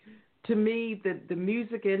 to me, the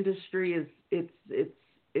music industry is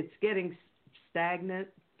it's getting stagnant,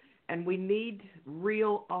 and we need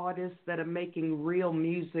real artists that are making real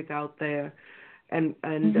music out there, and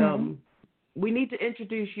we need to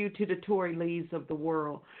introduce you to the Tori Lees of the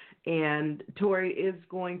world, and Tori is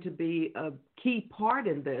going to be a key part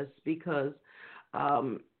in this because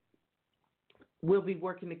we'll be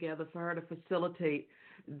working together for her to facilitate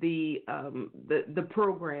the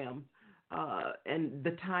program, and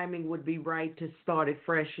the timing would be right to start it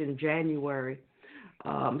fresh in January.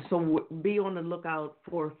 So be on the lookout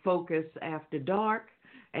for Focus After Dark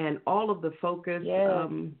and all of the Focus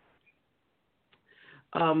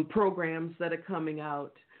programs that are coming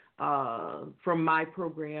out from my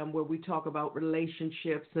program, where we talk about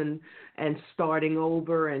relationships and starting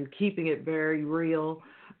over and keeping it very real.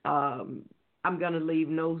 I'm going to leave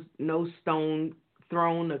no stone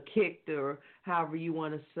thrown or kicked, or however you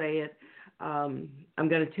want to say it. I'm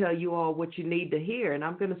going to tell you all what you need to hear, and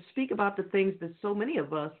I'm going to speak about the things that so many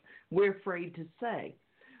of us, we're afraid to say.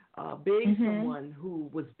 Being someone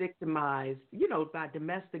who was victimized, by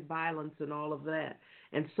domestic violence and all of that,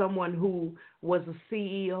 and someone who was a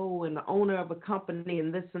CEO and the owner of a company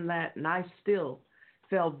and this and that, and I still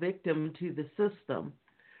fell victim to the system.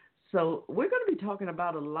 So we're going to be talking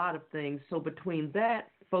about a lot of things. So between that,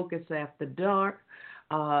 Focus After Dark,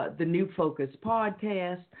 the new Focus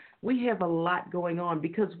podcast, we have a lot going on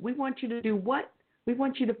because we want you to do what? We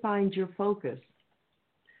want you to find your focus.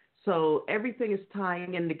 So everything is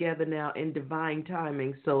tying in together now in divine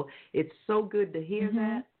timing. So it's so good to hear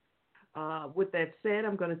that. With that said,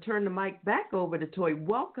 I'm going to turn the mic back over to Tori.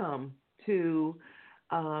 Welcome to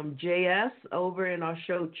JS over in our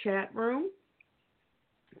show chat room.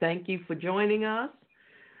 Thank you for joining us.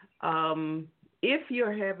 If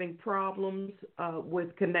you're having problems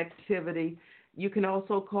with connectivity, you can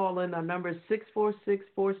also call in. Our number is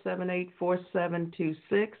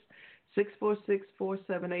 646-478-4726,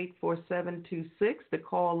 646-478-4726 to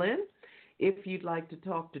call in if you'd like to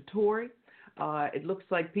talk to Tori. It looks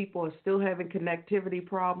like people are still having connectivity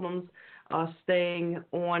problems staying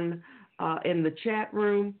on in the chat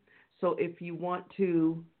room. So if you want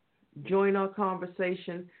to join our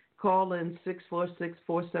conversation, call in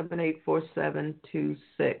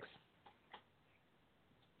 646-478-4726.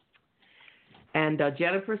 And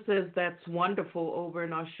Jennifer says that's wonderful over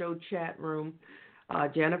in our show chat room.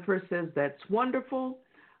 Jennifer says that's wonderful.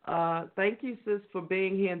 Thank you, sis, for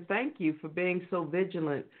being here, and thank you for being so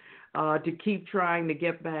vigilant to keep trying to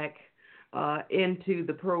get back into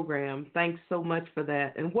the program. Thanks so much for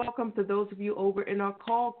that. And welcome to those of you over in our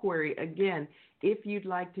call query. Again, if you'd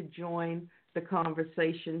like to join the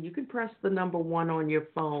conversation, you can press the number 1 on your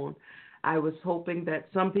phone. I was hoping that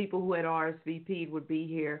some people who had RSVP'd would be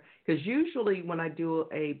here, because usually when I do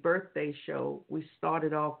a birthday show, we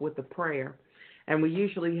started off with a prayer. And we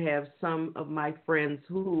usually have some of my friends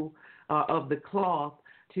who are of the cloth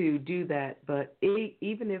to do that. But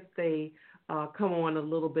even if they come on a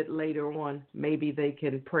little bit later on, maybe they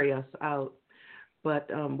can pray us out. But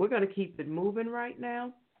we're going to keep it moving right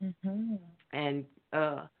now and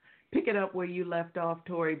pick it up where you left off,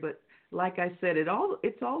 Tori. But like I said,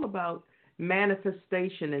 it's all about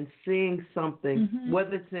manifestation and seeing something,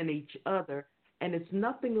 whether it's in each other. And it's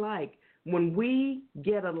nothing like when we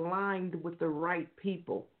get aligned with the right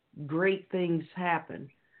people, great things happen.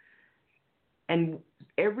 And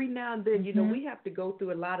every now and then, we have to go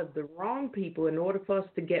through a lot of the wrong people in order for us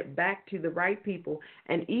to get back to the right people.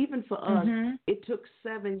 And even for us, it took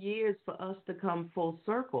 7 years for us to come full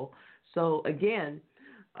circle. So again,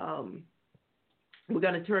 we're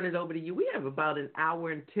going to turn it over to you. We have about an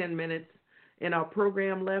hour and 10 minutes in our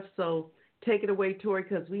program left. So take it away, Tori,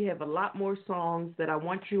 because we have a lot more songs that I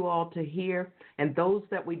want you all to hear. And those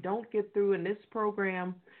that we don't get through in this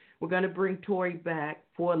program, we're going to bring Tori back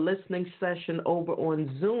for a listening session over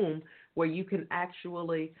on Zoom where you can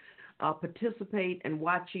actually participate and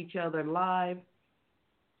watch each other live.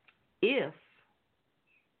 If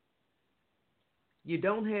you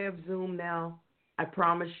don't have Zoom now, I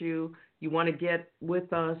promise you, you want to get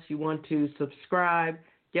with us, you want to subscribe,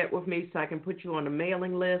 get with me so I can put you on the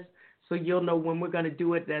mailing list so you'll know when we're going to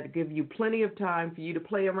do it. That'll give you plenty of time for you to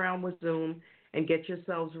play around with Zoom and get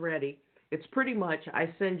yourselves ready. It's pretty much,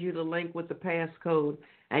 I send you the link with the passcode,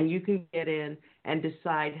 and you can get in and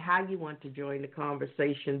decide how you want to join the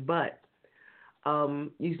conversation. But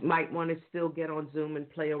you might want to still get on Zoom and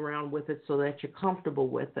play around with it so that you're comfortable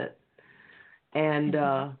with it. And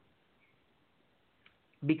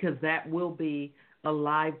because that will be a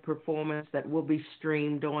live performance that will be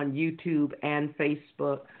streamed on YouTube and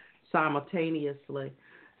Facebook simultaneously.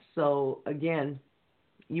 So, again,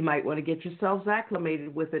 you might want to get yourselves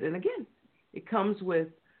acclimated with it. And, again, it comes with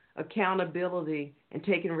accountability and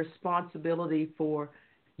taking responsibility for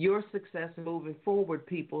your success moving forward,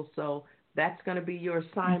 people. So that's going to be your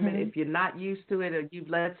assignment. If you're not used to it or you've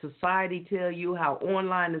let society tell you how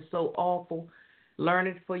online is so awful, learn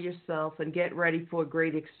it for yourself and get ready for a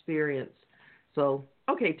great experience. So,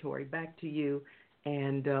 okay, Tori, back to you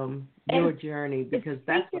and your journey, because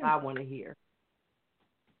that's what I want to hear.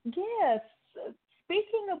 Yes.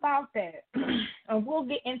 Speaking about that, and we'll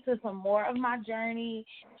get into some more of my journey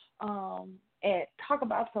and talk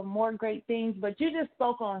about some more great things, but you just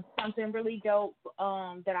spoke on something really dope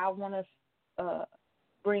that I want to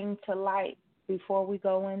bring to light before we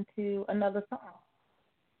go into another song.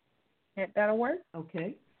 That'll work?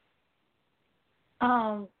 Okay.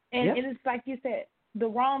 And it's like you said, the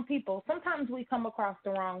wrong people. Sometimes we come across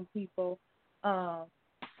the wrong people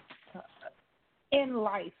in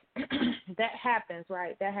life. That happens,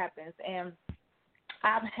 right? That happens. And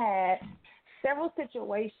I've had several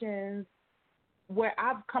situations where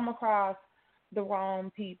I've come across the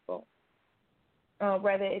wrong people,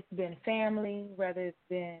 whether it's been family, whether it's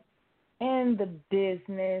been in the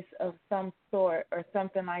business of some sort or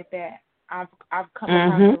something like that. I've come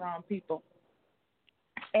across the wrong people.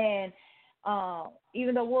 And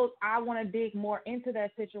even though I want to dig more into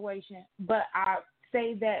that situation, but I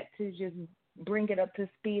say that to just bring it up to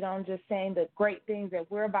speed on just saying the great things that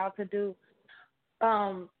we're about to do.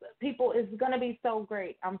 People, it's going to be so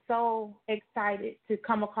great. I'm so excited to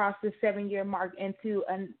come across the 7-year mark and to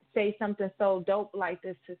say something so dope like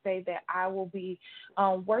this, to say that I will be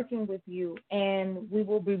working with you, and we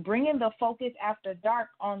will be bringing the Focus After Dark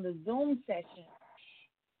on the Zoom session.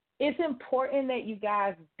 It's important that you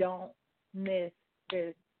guys don't miss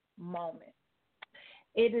this moment.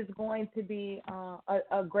 It is going to be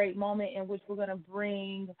a great moment in which we're going to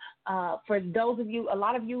bring, for those of you, a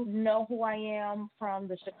lot of you know who I am from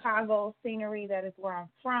the Chicago scenery. That is where I'm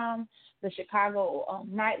from, the Chicago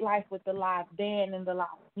nightlife with the live band and the live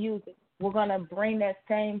music. We're going to bring that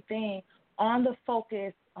same thing on the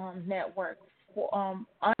Focus Network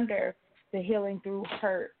under the Healing Through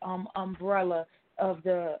Hurt umbrella of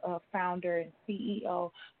the founder and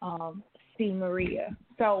CEO, C. Maria.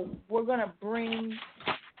 So we're going to bring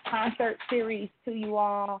concert series to you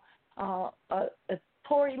all, a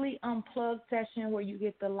Tori Lee Unplugged session where you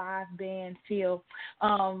get the live band feel.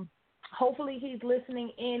 Hopefully he's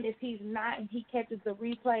listening in. If he's not and he catches the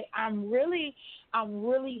replay, I'm really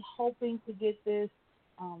hoping to get this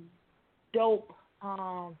dope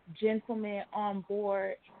gentleman on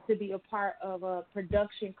board to be a part of a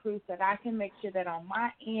production crew so that I can make sure that on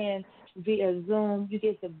my end via Zoom you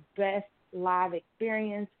get the best live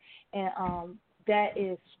experience, and that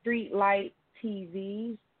is Streetlight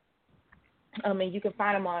TV. And you can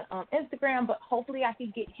find him on Instagram, but hopefully I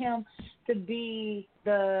can get him to be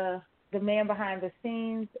the man behind the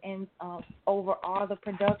scenes and over all the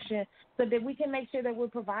production, so that we can make sure that we're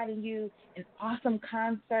providing you an awesome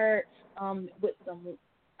concert with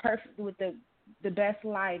the best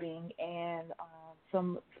lighting and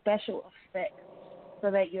some special effects, so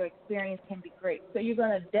that your experience can be great. So you're going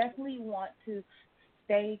to definitely want to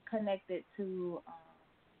stay connected to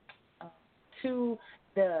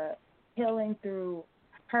the Healing Through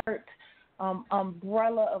Hurt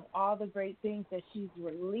umbrella of all the great things that she's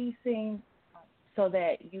releasing, so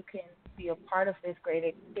that you can be a part of this great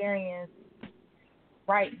experience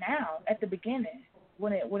right now at the beginning,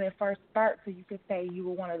 when it first starts, so you can say you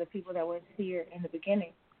were one of the people that was here in the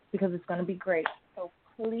beginning, because it's going to be great. So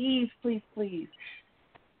please, please, please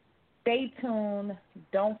stay tuned.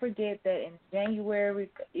 Don't forget that in January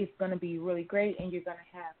it's going to be really great, and you're going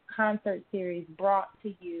to have concert series brought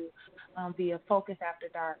to you via Focus After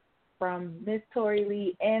Dark from Miss Tori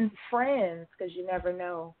Lee and friends, because you never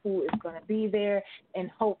know who is going to be there. And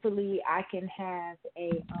hopefully I can have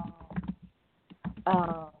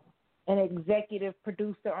an executive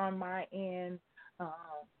producer on my end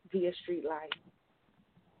via Streetlight.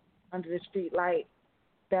 Under the Streetlight,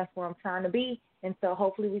 that's where I'm trying to be. And so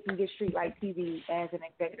hopefully we can get Streetlight TV as an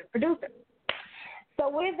executive producer. So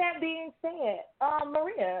with that being said,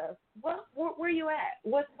 Maria, where you at?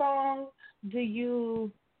 What song do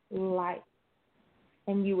you like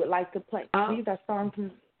and you would like to play? These are songs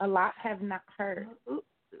a lot have not heard.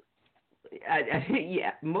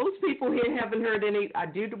 Yeah, most people here haven't heard any. I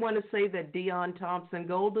do want to say that Dion Thompson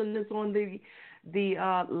Golden is on the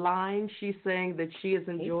line. She's saying that she is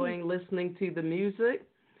enjoying listening to the music.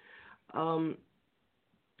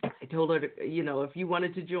 I told her to, if you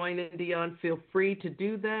wanted to join in, Dion, feel free to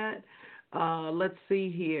do that. Let's see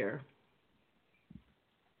here.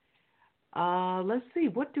 Let's see.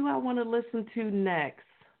 What do I want to listen to next?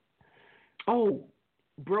 Oh,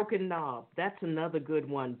 Broken Knob. That's another good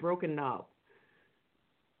one. Broken Knob.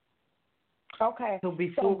 Okay. So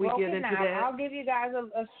before we get into that, I'll give you guys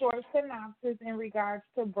a short synopsis in regards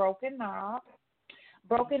to Broken Knob.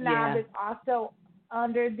 Broken Knob is also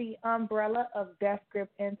under the umbrella of Death Grip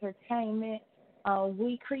Entertainment.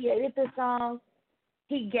 We created the song.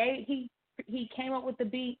 He came up with the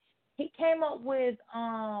beat. He came up with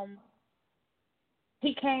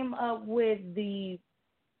the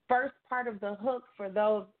first part of the hook for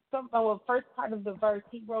those. First part of the verse.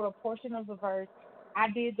 He wrote a portion of the verse. I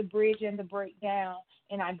did the bridge and the breakdown,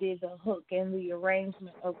 and I did the hook and the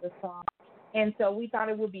arrangement of the song. And so we thought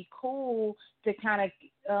it would be cool to kind of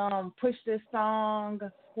push this song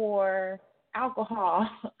for alcohol.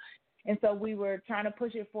 And so we were trying to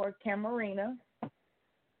push it for Camarina.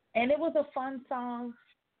 And it was a fun song.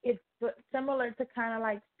 It's similar to kind of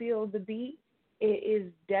like Feel the Beat. It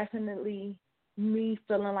is definitely me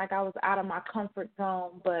feeling like I was out of my comfort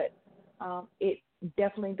zone, but it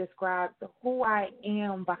definitely describes who I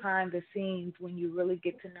am behind the scenes when you really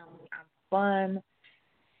get to know me. I'm fun,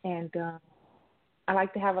 and I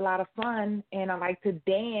like to have a lot of fun, and I like to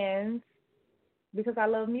dance because I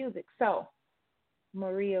love music. So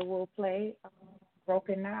Maria will play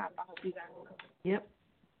Broken Knob. I hope you guys will. Yep.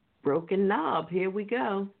 Broken Knob. Here we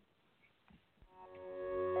go.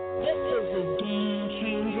 This is a Game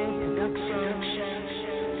Changer production.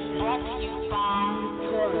 Brought to you by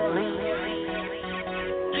Tori Lee.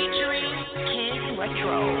 Featuring Kid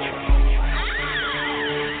Retro.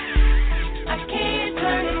 I can't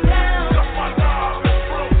turn it down.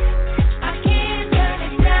 I can't turn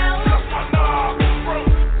it down.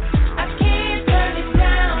 I can't turn it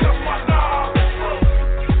down.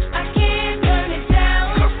 I can't turn it down.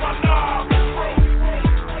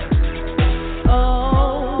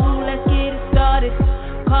 Oh, let's get it started.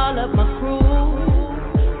 Call up my crew.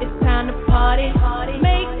 It's time to party.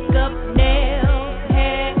 Makeup, nails,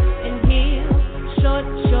 hair, and heels. Short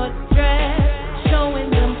dress, showing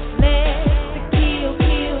them legs to kill.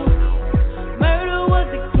 Murder was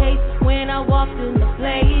the case when I walked in the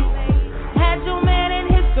place. Had your man and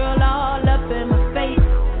his girl all up in my face.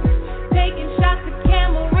 Taking shots at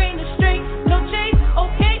Camarina straight, no chase.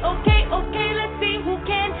 Okay, let's see who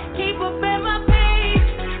can keep up at my pace.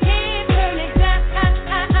 Can't turn it down.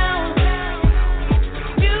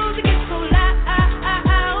 Music is so loud.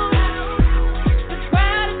 The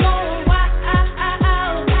crowd is going wild.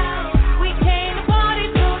 We came to party,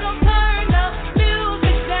 so don't turn the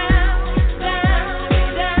music down.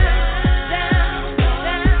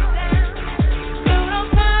 So don't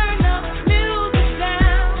turn the music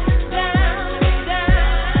down.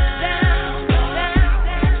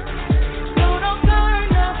 So don't turn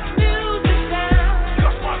the music down.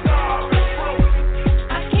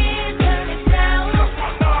 I can't turn it down.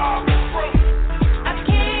 I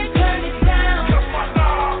can't turn it down.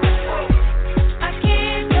 I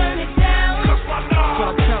can't turn it down. So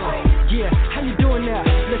I tell 'em, yeah, how you doing now?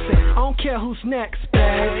 Listen, I don't care who's next,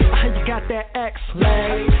 babe. I heard you got that X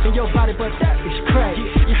lay in your body, but that is crazy.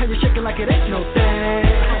 You heard you shaking like it ain't no thing.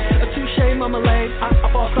 A touche marmalade, I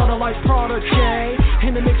bossed out like protege.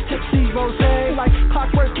 In the mix, tipsy rosé, like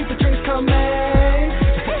clockwork, keep the drinks coming.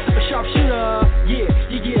 A sharpshooter,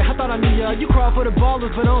 yeah, I thought I knew ya. You crawl for the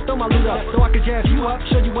ballers, but don't throw my loot up. So I can jazz you up,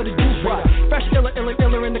 show you what to do right. Fresh iller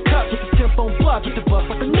in the cup, get the temp on blood, get the bust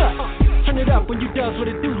like a nut. Turn it up when you does what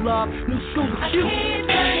it do, love. New school I is you. can't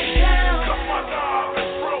turn it down.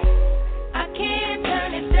 I can't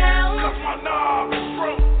turn it down.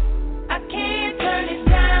 I can't turn it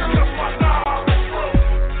down.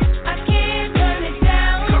 I can't turn it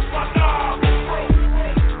down.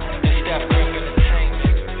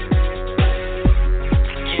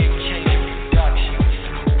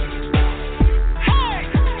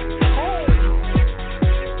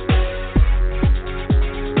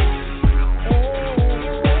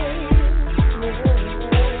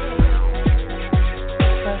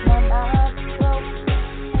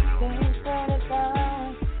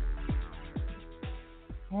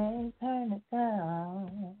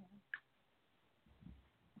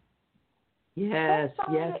 Yes, That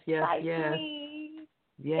song yes, yes, excites yes. me.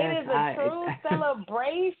 Yes, It is a true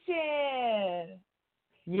celebration.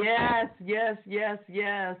 Yes, yes, yes,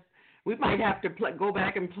 yes. We might have to go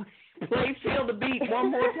back and play Feel the Beat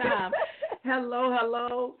one more time. Hello,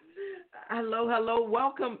 hello. Hello, hello.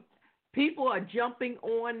 Welcome. People are jumping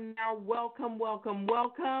on now. Welcome, welcome,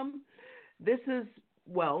 welcome. This is,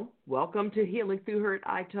 welcome to Healing Through Hurt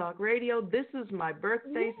iTalk Radio. This is my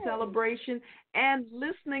birthday celebration and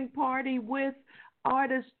listening party with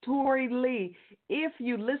artist Tori Lee. If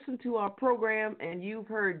you listen to our program and you've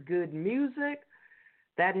heard good music,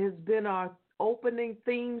 that has been our opening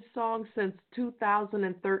theme song since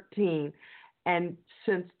 2013. And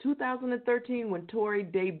since 2013, when Tori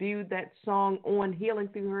debuted that song on Healing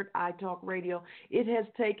Through Hurt iTalk Radio, it has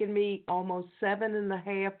taken me almost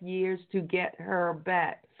 7.5 years to get her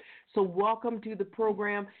back. So welcome to the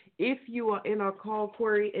program. If you are in our call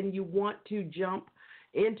query and you want to jump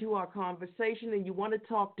into our conversation and you want to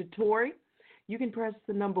talk to Tori, you can press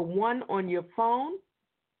the number 1 on your phone,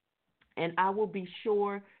 and I will be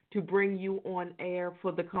sure to bring you on air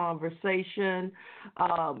for the conversation.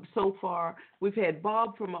 So far, we've had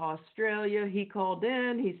Bob from Australia. He called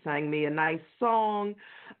in. He sang me a nice song.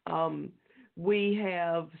 We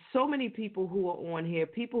have so many people who are on here,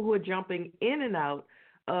 people who are jumping in and out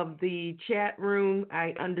of the chat room.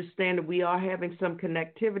 I understand that we are having some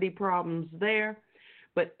connectivity problems there.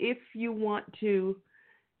 But if you want to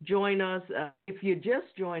join us, if you're just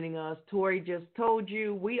joining us, Tori just told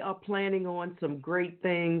you we are planning on some great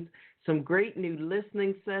things, some great new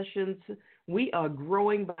listening sessions. We are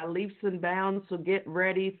growing by leaps and bounds, so get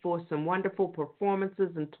ready for some wonderful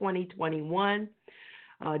performances in 2021.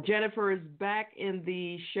 Jennifer is back in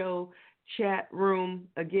the show chat room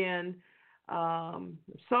again.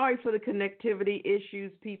 Sorry for the connectivity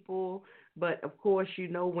issues, people. But, of course, you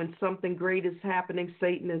know, when something great is happening,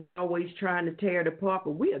 Satan is always trying to tear it apart.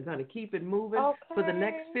 But we are going to keep it moving for the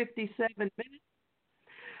next 57 minutes.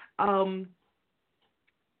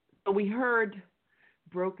 So we heard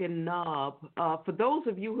Broken Knob. For those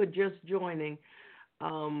of you who are just joining,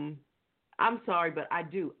 I'm sorry, but I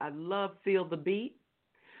love Feel the Beat.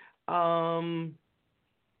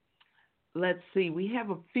 Let's see. We have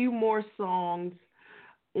a few more songs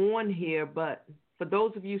on here, but for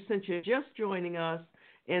those of you, since you're just joining us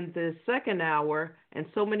in the second hour, and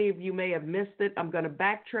so many of you may have missed it, I'm going to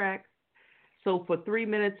backtrack. So for 3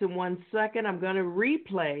 minutes and 1 second, I'm going to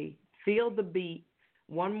replay Feel the Beat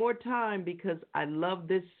one more time because I love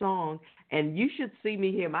this song. And you should see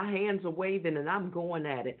me here. My hands are waving, and I'm going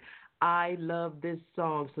at it. I love this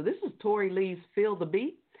song. So this is Tori Lee's Feel the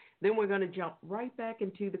Beat. Then we're going to jump right back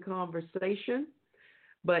into the conversation.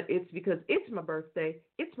 But it's because it's my birthday.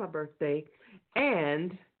 It's my birthday.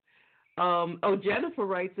 And, Jennifer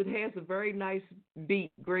writes, it has a very nice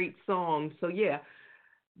beat, great song. So, yeah,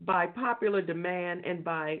 by popular demand and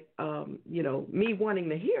by, me wanting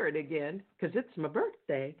to hear it again, because it's my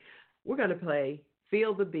birthday, we're going to play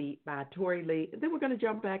Feel the Beat by Tori Lee. And then we're going to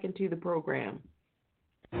jump back into the program.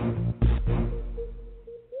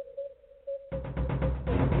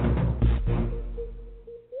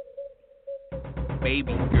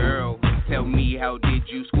 Baby girl, tell me, how did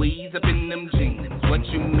you squeeze up in them jeans? What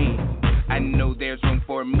you mean? I know there's room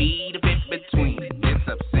for me to fit between. It's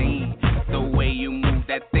obscene, the way you move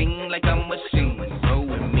that thing like a machine. So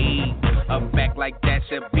with me, a back like that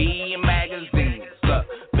should be in magazines. Look,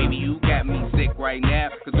 baby, you got me sick right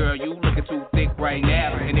now. Cause girl, you looking too thick right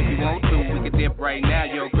now. And if you want to, we can dip right now.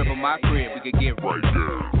 Yo, crib on my crib, we can get right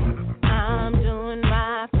now. I'm doing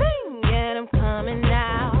my thing and I'm coming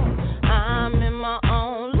out. I'm in my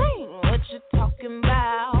own lane, what you talking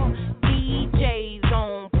about? DJ's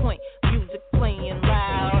on point, music playing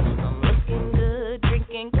loud. I'm looking good,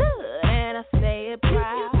 drinking good, and I say it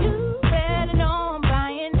proud. You better know I'm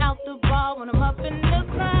buying out the bar when I'm up in the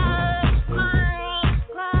club.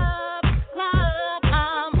 Club.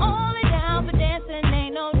 I'm only down for dancing,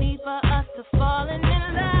 ain't no need for us to fall in love.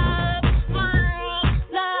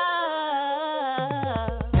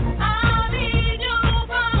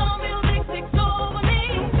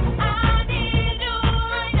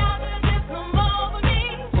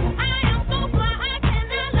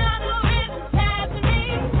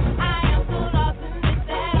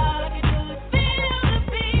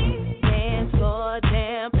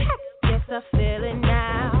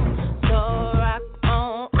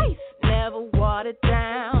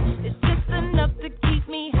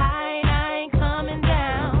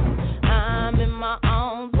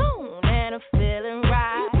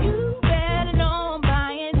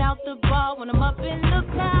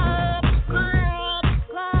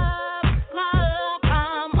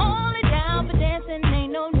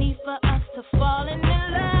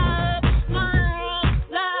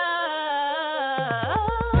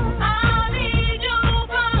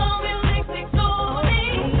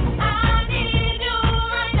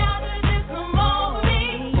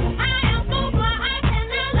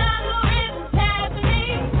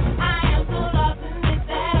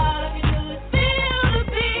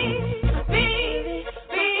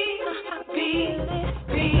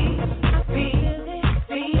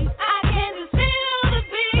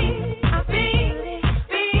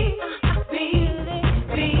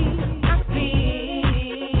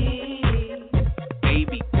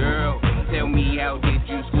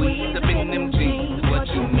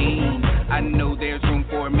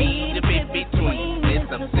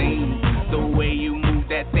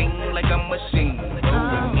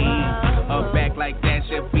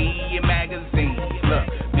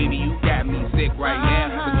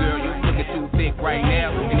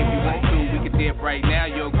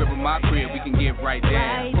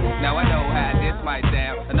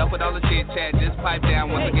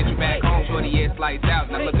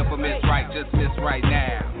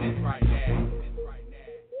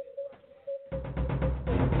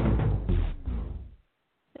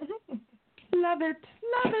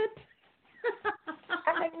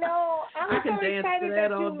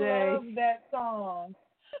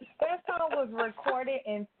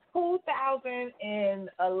 In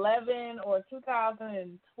 2011 or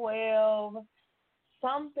 2012,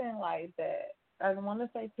 something like that. I want to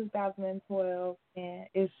say 2012, and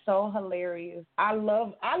it's so hilarious. I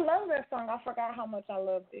love that song. I forgot how much I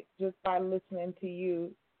loved it just by listening to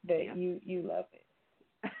you. That you love it.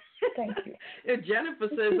 Thank you. Jennifer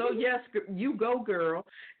says, "Oh yes, you go, girl."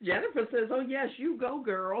 Jennifer says, "Oh yes, you go,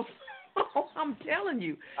 girl." I'm telling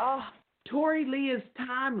you, Tori Lee is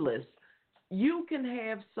timeless. You can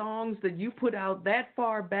have songs that you put out that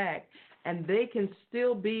far back, and they can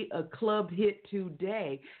still be a club hit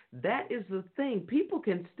today. That is the thing. People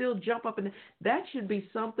can still jump up, and that should be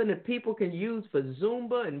something that people can use for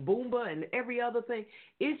Zumba and Boomba and every other thing.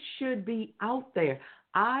 It should be out there.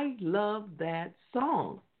 I love that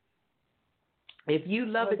song. If you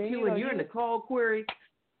love it too and you're in the call query,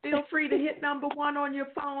 feel free to hit number 1 on your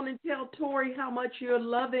phone and tell Tori how much you're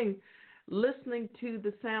loving listening to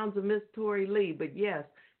the sounds of Miss Tori Lee. But yes,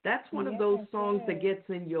 that's one of those songs that gets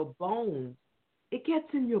in your bones. It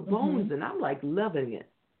gets in your bones, and I'm like loving it.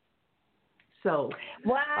 So,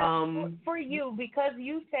 for you, because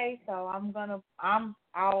you say so,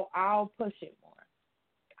 I'll push it more.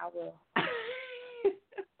 I will.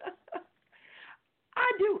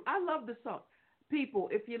 I do. I love the song. People,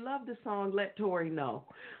 if you love the song, let Tori know,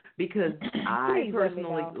 because I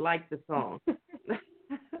personally like the song.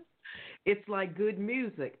 It's like good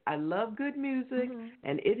music. I love good music,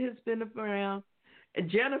 and it has been around.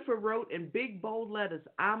 And Jennifer wrote in big, bold letters,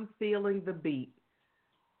 "I'm feeling the beat."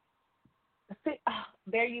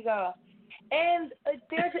 There you go. And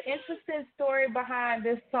there's an interesting story behind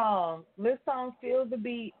this song. This song, "Feel the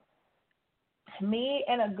Beat." Me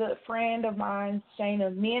and a good friend of mine,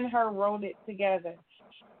 Shayna, me and her wrote it together.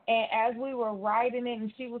 And as we were writing it,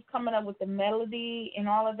 and she was coming up with the melody and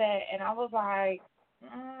all of that, and I was like,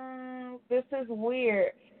 this is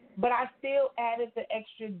weird. But I still added the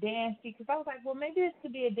extra dance because I was like, well, maybe this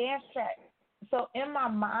could be a dance track. So in my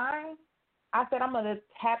mind, I said, I'm going to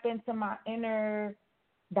tap into my inner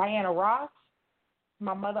Diana Ross.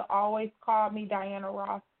 My mother always called me Diana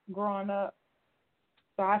Ross growing up.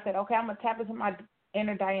 So I said, okay, I'm going to tap into my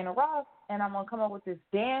inner Diana Ross, and I'm going to come up with this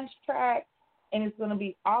dance track, and it's going to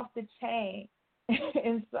be off the chain.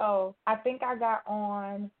 And so I think I got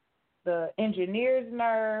on the engineer's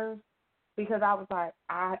nerve because I was like,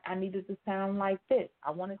 I needed to sound like this.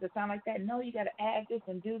 I wanted to sound like that. No, you got to add this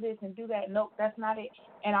and do this and do that. Nope, that's not it.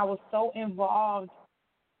 And I was so involved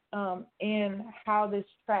in how this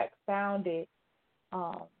track sounded.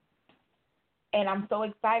 And I'm so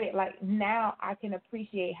excited. Like now I can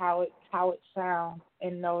appreciate how it sounds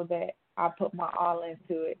and know that I put my all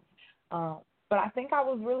into it. But I think I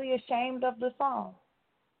was really ashamed of the song.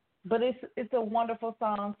 But it's a wonderful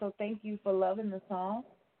song, so thank you for loving the song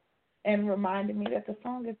and reminding me that the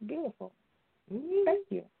song is beautiful. Thank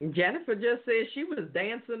you. Jennifer just said she was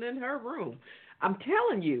dancing in her room. I'm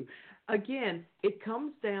telling you, again, it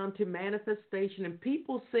comes down to manifestation and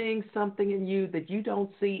people seeing something in you that you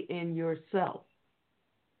don't see in yourself.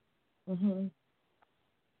 And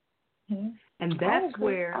that's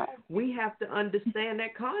where we have to understand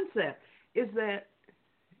that concept, is that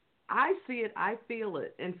I see it, I feel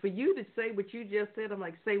it. And for you to say what you just said, I'm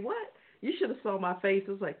like, say what? You should have saw my face.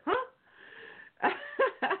 I was like, huh?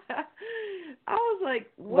 I was like,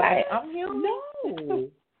 what? Right. I'm human. No.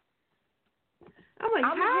 I'm like,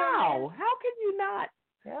 how? How can you not?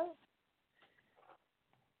 Yeah.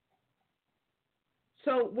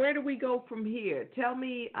 So where do we go from here? Tell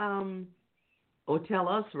me, or tell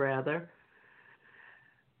us rather.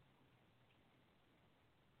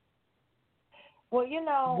 Well,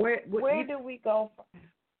 where do we go?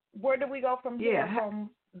 Where do we go from here? Yeah. From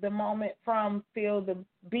the moment, from feel the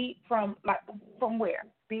beat, from from where?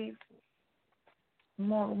 Be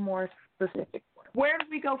more specific. Where do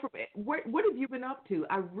we go from? What have you been up to?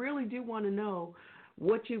 I really do want to know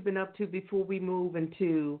what you've been up to before we move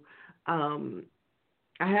into.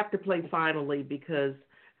 I have to play Finally because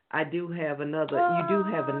I do have another. You do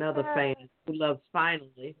have another fan who loves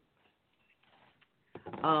Finally.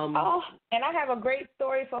 And I have a great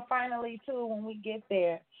story for Finally too when we get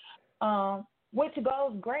there, which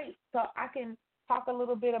goes great. So I can talk a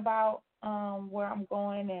little bit about where I'm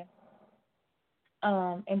going,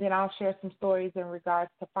 and then I'll share some stories in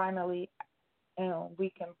regards to Finally, and we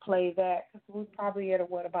can play that because we're probably at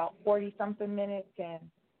about 40-something minutes, and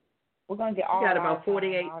we're gonna get all. We got about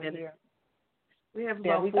 48 minutes. Here. We have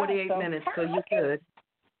about 48 minutes, so you could.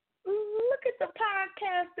 Look at the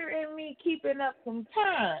podcaster and me keeping up some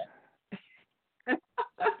time.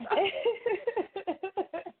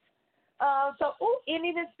 And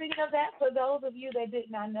even speaking of that, for those of you that did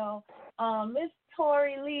not know, Miss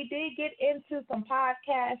Tori Lee did get into some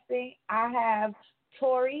podcasting. I have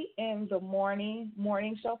Tori in the morning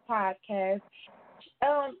show podcast.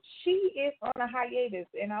 She is on a hiatus,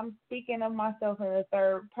 and I'm speaking of myself in the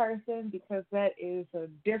third person because that is a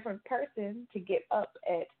different person to get up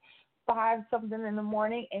at 5-something in the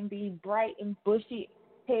morning and be bright and bushy-eyed,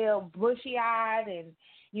 and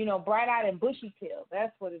bright-eyed and bushy-tailed.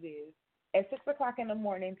 That's what it is. At 6 o'clock in the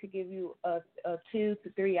morning to give you a 2 to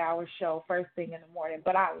 3 hour show first thing in the morning.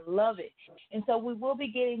 But I love it. And so we will be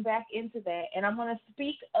getting back into that. And I'm going to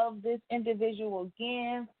speak of this individual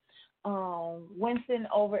again, Winston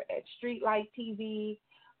over at Streetlight TV.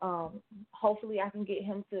 Hopefully I can get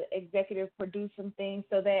him to executive produce some things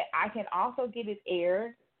so that I can also get it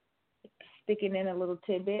aired. Sticking in a little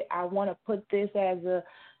tidbit, I want to put this as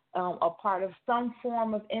a part of some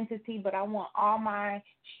form of entity, but I want all my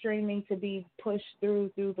streaming to be pushed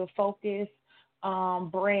through the Focus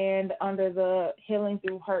brand, under the Healing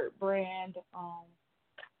Through Hurt brand,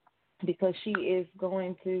 because she is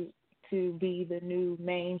going to be the new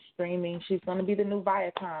mainstreaming. She's going to be the new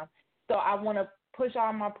Viacom. So I want to push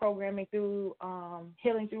all my programming through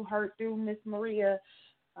Healing Through Hurt through Miss Maria,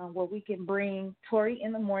 where we can bring Tori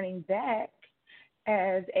in the Morning back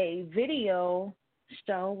as a video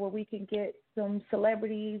show where we can get some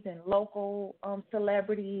celebrities and local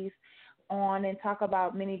celebrities on and talk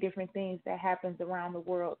about many different things that happens around the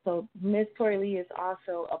world. So Miss Tori Lee is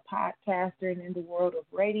also a podcaster and in the world of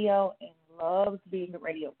radio and loves being a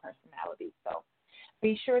radio personality. So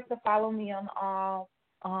be sure to follow me on all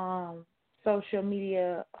social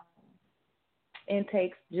media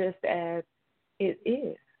intakes, just as it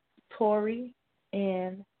is Tori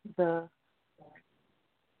in the.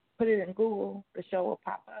 Put it in Google, the show will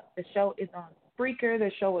pop up. The show is on Spreaker.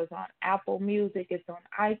 The show is on Apple Music. It's on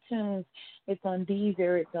iTunes. It's on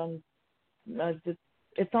Deezer. It's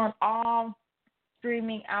on all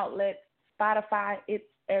streaming outlets. Spotify. It's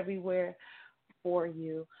everywhere for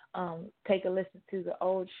you. Take a listen to the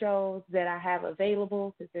old shows that I have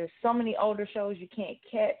available, because there's so many older shows you can't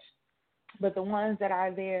catch, but the ones that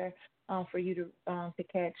are there for you to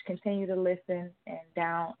catch, continue to listen and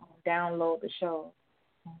download the show.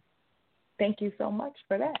 Thank you so much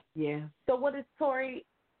for that. Yeah. So what is Tori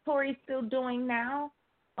still doing now?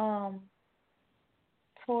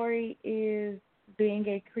 Tori is being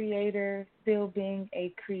a creator, still being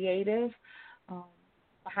a creative,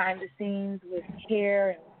 behind the scenes with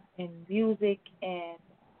hair and music and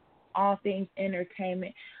all things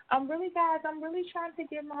entertainment. I'm really trying to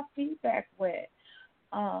get my feedback wet,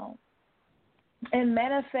 and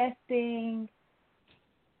manifesting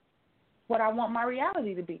what I want my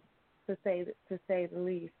reality to be, to say the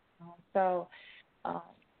least. So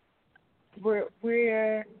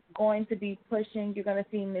we're going to be pushing. You're going to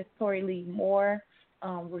see Miss Tori Lee more.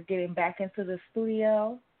 We're getting back into the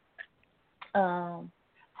studio.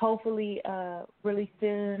 Hopefully, really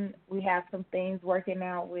soon we have some things working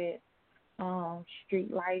out with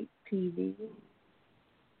Streetlight TV.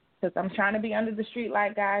 Because I'm trying to be under the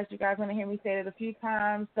streetlight, guys. You guys want to hear me say it a few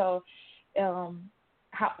times. So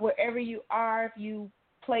wherever you are, if you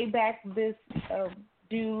play back this,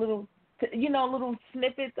 do little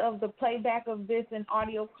snippets of the playback of this in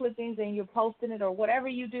audio clippings, and you're posting it or whatever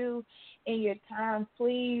you do in your time,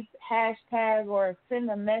 please hashtag or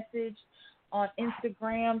send a message on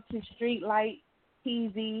Instagram to Streetlight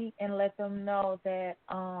TV and let them know that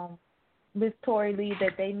Miss Tori Lee,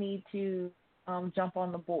 that they need to jump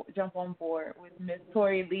on board with Miss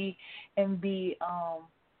Tori Lee and be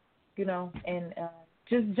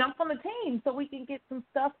just jump on the team so we can get some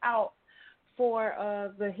stuff out for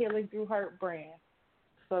the Healing Through Hurt brand.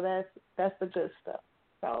 So that's the good stuff.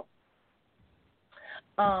 So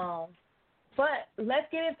but let's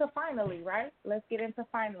get into finally, right? Let's get into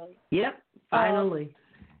finally. Yep, finally.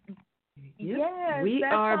 Yep. Yes, we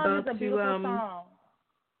that are song about is a to beautiful song.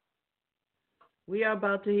 We are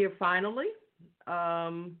about to hear finally.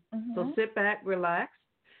 So sit back, relax.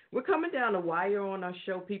 We're coming down the wire on our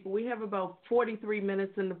show, people. We have about 43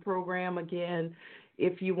 minutes in the program. Again,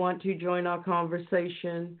 if you want to join our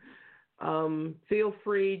conversation, feel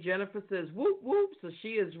free. Jennifer says, whoop, whoop. So she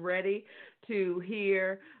is ready to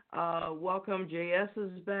hear. Welcome. JS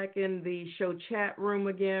is back in the show chat room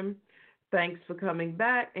again. Thanks for coming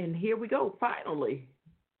back. And here we go, finally.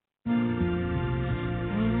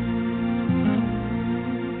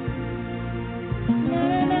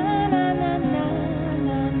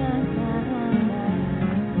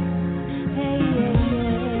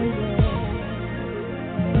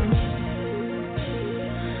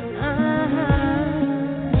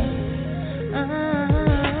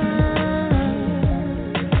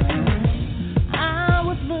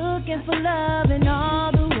 For love in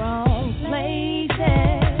all the wrong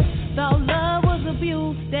places. Thought love was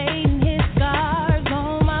abuse, stating his scars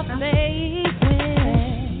on my face.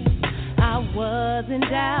 When I was in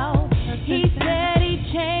doubt, he said he'd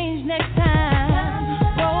change next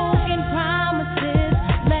time. Broken promises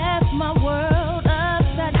left my world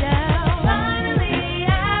upside down. Finally,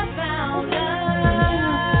 I found love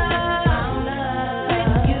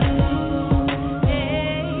with you.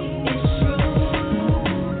 Hey, it's true.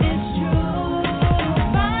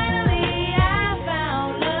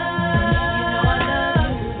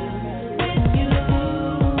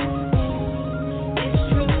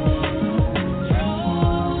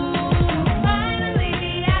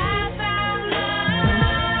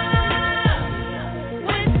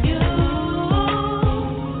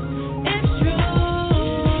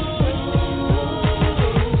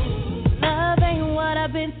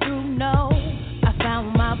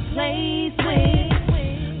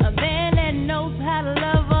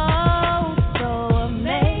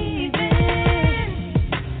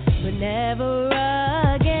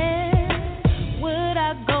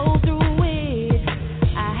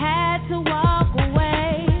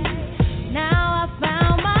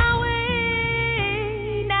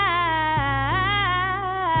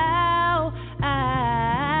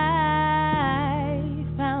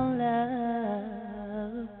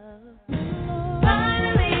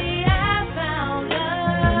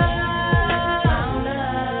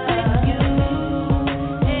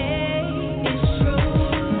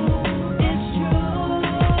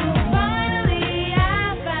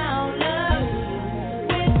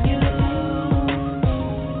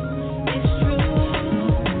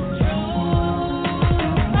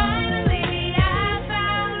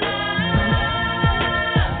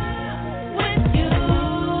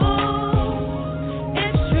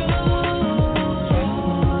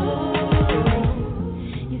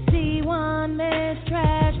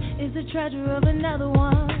 Treasure of another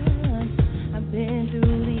one. I've been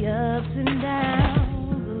through the ups and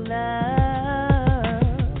downs of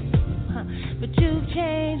love, but you've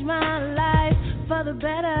changed my life for the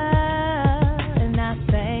better, and I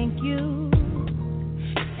thank you,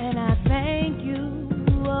 and I thank you.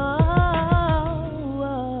 Oh,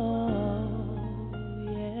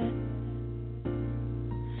 yeah.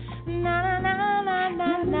 Na na na na na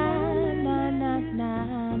na na na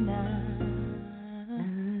na.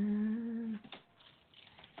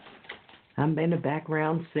 I'm in the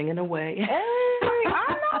background singing away. Hey, I know.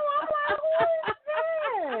 I'm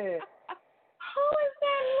like, who is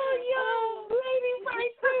that little young lady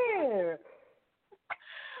right there?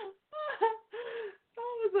 I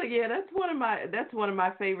was like, yeah, that's one of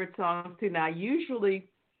my favorite songs too. Now I usually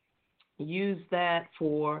use that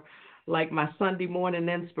for like my Sunday morning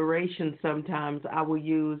inspiration. Sometimes I will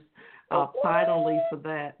use finally for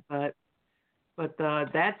that, but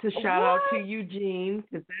that's a shout out to Eugene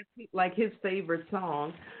because that's like his favorite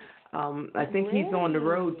song. I think he's on the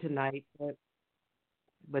road tonight, but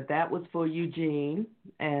that was for Eugene.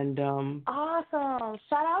 And awesome!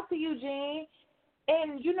 Shout out to Eugene.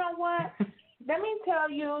 And you know what? Let me tell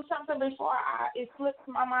you something before it slips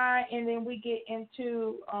my mind, and then we get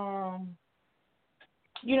into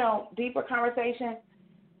deeper conversation.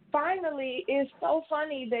 Finally, it's so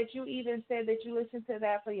funny that you even said that you listened to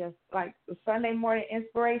that for your Sunday morning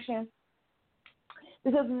inspiration,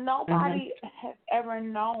 because nobody has ever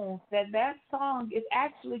known that song is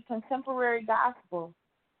actually contemporary gospel.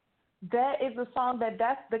 that is a song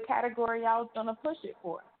that's the category I was gonna push it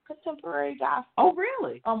for. Contemporary gospel. Oh,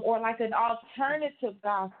 really? Or like an alternative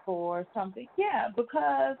gospel or something. Yeah,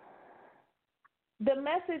 because the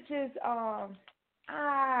message is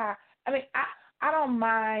I don't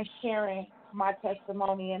mind sharing my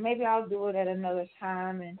testimony, and maybe I'll do it at another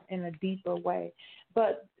time in a deeper way.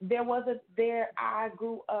 But I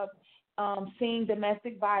grew up seeing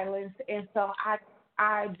domestic violence, and so I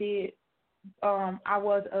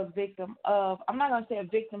was a victim of. I'm not gonna say a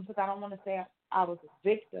victim because I don't want to say I was a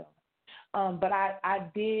victim, but I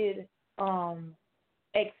did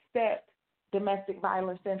accept domestic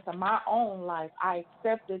violence into my own life. I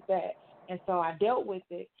accepted that, and so I dealt with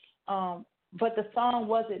it. But the song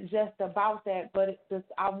wasn't just about that, but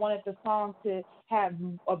I wanted the song to have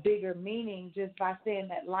a bigger meaning just by saying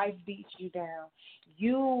that life beats you down.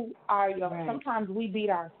 You are right. Sometimes we beat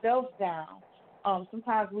ourselves down.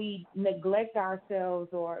 Sometimes we neglect ourselves,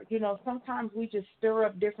 or, sometimes we just stir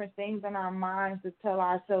up different things in our minds to tell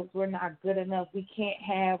ourselves we're not good enough, we can't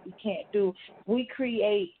do.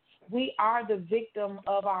 We are the victim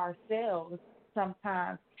of ourselves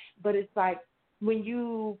sometimes, but it's like when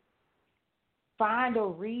you find a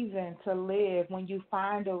reason to live, when you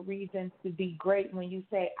find a reason to be great, when you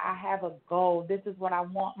say, I have a goal, this is what I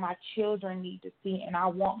want my children need to see, and I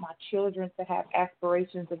want my children to have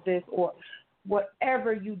aspirations of this, or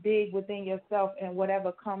whatever you dig within yourself and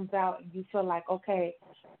whatever comes out, and you feel like, okay,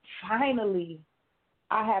 finally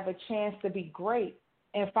I have a chance to be great.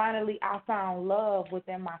 And finally I found love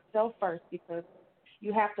within myself first, because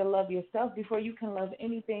you have to love yourself before you can love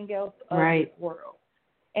anything else of this world.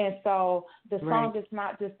 And so the song is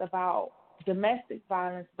not just about domestic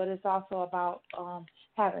violence, but it's also about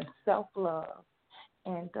having self-love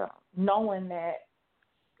and knowing that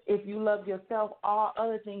if you love yourself, all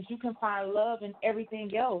other things, you can find love in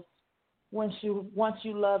everything else. Once you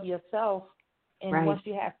love yourself, and once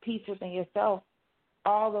you have peace within yourself,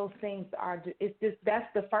 all those things that's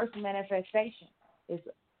the first manifestation, is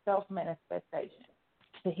self-manifestation,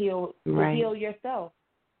 to heal yourself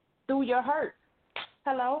through your hurt.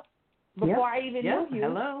 Hello? Before I even knew you,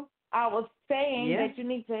 hello. I was saying that you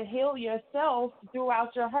need to heal yourself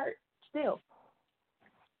throughout your hurt still.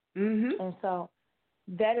 Mm-hmm. And so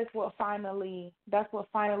that's what finally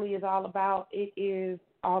is all about. It is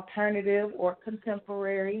alternative or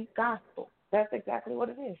contemporary gospel. That's exactly what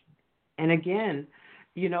it is. And again,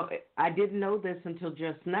 I didn't know this until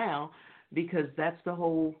just now, because that's the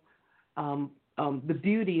whole the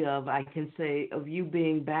beauty of, I can say, of you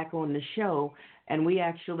being back on the show, and we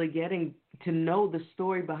actually getting to know the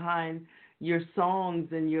story behind your songs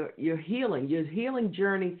and your healing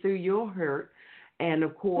journey through your hurt. And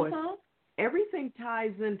of course, everything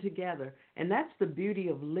ties in together, and that's the beauty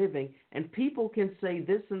of living. And people can say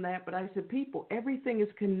this and that, but I said, people, everything is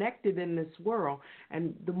connected in this world,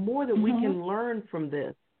 and the more that we can learn from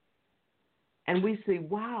this, and we say,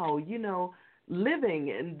 wow, living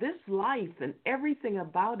in this life and everything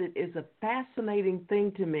about it is a fascinating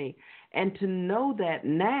thing to me. And to know that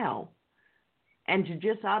now, and to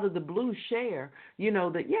just out of the blue share,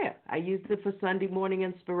 that, I used it for Sunday morning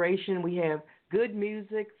inspiration. We have good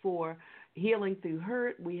music for healing through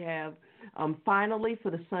hurt. We have finally for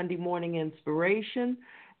the Sunday morning inspiration,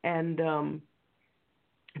 and to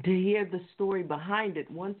hear the story behind it.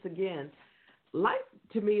 Once again, life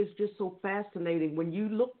to me is just so fascinating when you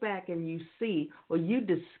look back and you see, or you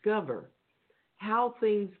discover, how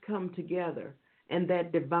things come together and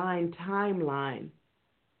that divine timeline.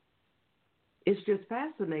 It's just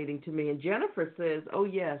fascinating to me. And Jennifer says, oh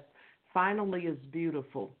yes, finally is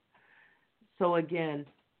beautiful. So again,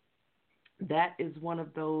 that is one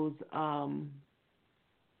of those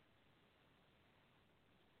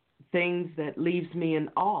things that leaves me in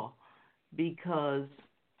awe, because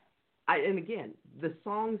and again, the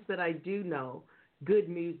songs that I do know, good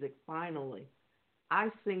music, finally, I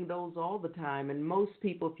sing those all the time. And most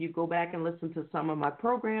people, if you go back and listen to some of my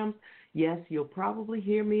programs, yes, you'll probably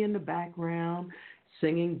hear me in the background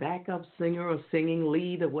singing backup singer or singing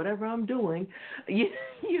lead or whatever I'm doing.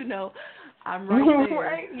 I'm right there.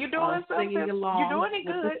 Right. You're doing something. Singing along You're doing it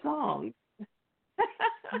with good. the songs.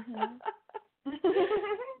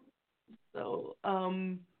 So,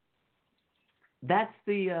 that's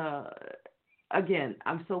the, again,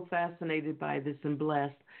 I'm so fascinated by this and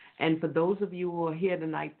blessed. And for those of you who are here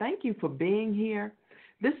tonight, thank you for being here.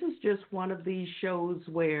 This is just one of these shows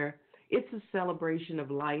where it's a celebration of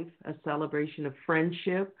life, a celebration of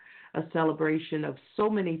friendship, a celebration of so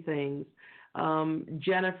many things.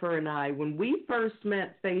 Jennifer and I, when we first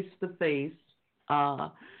met face to face,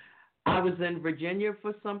 I was in Virginia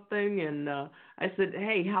for something, and I said,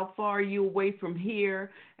 "Hey, how far are you away from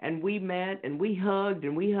here?" And we met, and we hugged,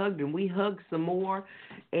 and we hugged, and we hugged some more.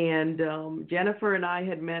 And Jennifer and I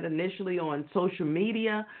had met initially on social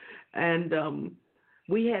media, and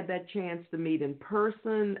we had that chance to meet in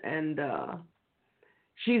person, and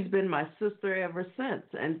she's been my sister ever since.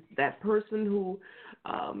 And that person who,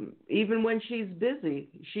 even when she's busy,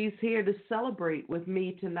 she's here to celebrate with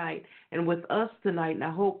me tonight and with us tonight. And I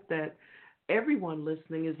hope that everyone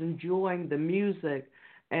listening is enjoying the music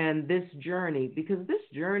and this journey, because this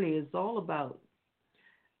journey is all about,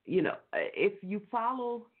 if you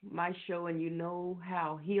follow my show and you know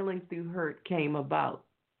how Healing Through Hurt came about,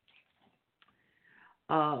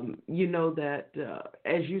 you know that,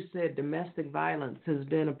 as you said, domestic violence has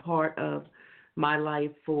been a part of my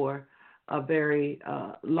life for a very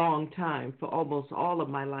long time, for almost all of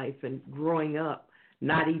my life, and growing up,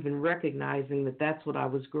 not even recognizing that that's what I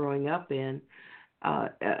was growing up in,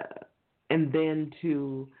 and then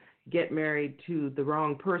to get married to the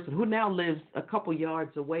wrong person, who now lives a couple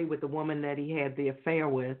yards away with the woman that he had the affair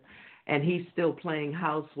with, and he's still playing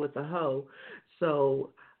house with a hoe.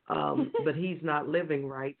 So, but he's not living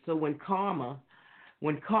right. So when karma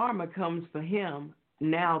comes for him,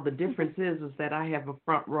 now the difference is that I have a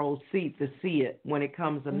front row seat to see it when it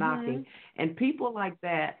comes to knocking. And people like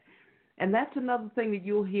that, and that's another thing that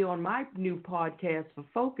you'll hear on my new podcast for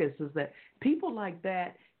Focus, is that people like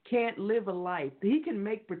that can't live a life. He can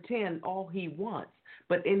make pretend all he wants,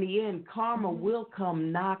 but in the end, karma will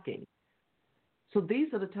come knocking. So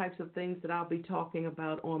these are the types of things that I'll be talking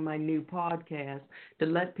about on my new podcast, to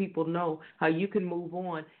let people know how you can move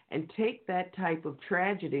on and take that type of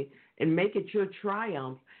tragedy and make it your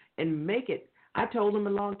triumph, and make it. I told him a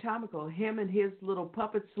long time ago, him and his little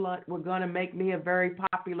puppet slut were going to make me a very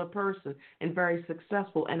popular person and very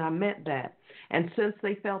successful, and I meant that. And since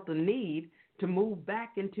they felt the need to move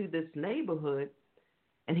back into this neighborhood,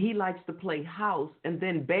 and he likes to play house and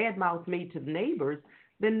then badmouth me to the neighbors,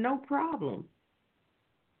 then no problem.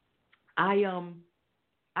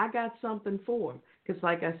 I got something for him, because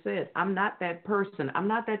like I said, I'm not that person. I'm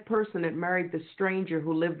not that person that married the stranger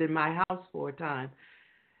who lived in my house for a time.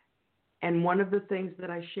 And one of the things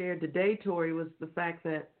that I shared today, Tori, was the fact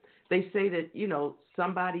that they say that,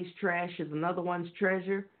 somebody's trash is another one's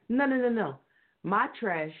treasure. No. My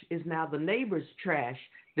trash is now the neighbor's trash.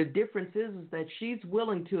 The difference is that she's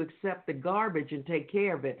willing to accept the garbage and take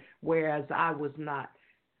care of it, whereas I was not.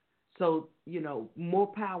 So, more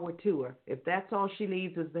power to her. If that's all she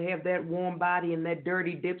needs is to have that warm body and that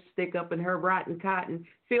dirty dipstick up in her rotten cotton,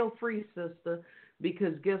 feel free, sister,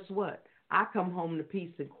 because guess what? I come home to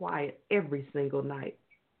peace and quiet every single night.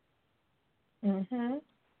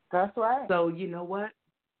 That's right. So, you know what?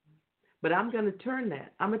 But I'm going to turn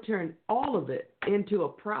that. I'm going to turn all of it into a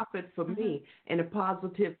profit for me and a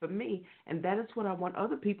positive for me. And that is what I want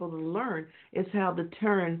other people to learn, is how to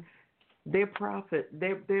turn their profit,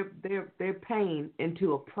 their pain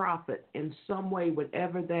into a profit in some way,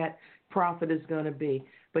 whatever that profit is going to be.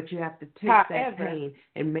 But you have to take that pain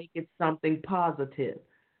and make it something positive.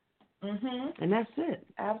 And that's it.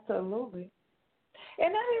 Absolutely.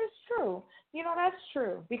 And that is true. That's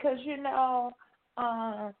true, because,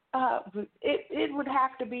 it would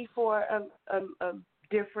have to be for a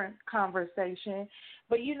different conversation.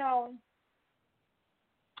 But,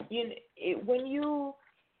 when you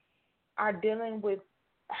are dealing with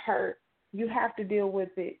hurt, you have to deal with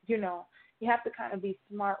it. You have to kind of be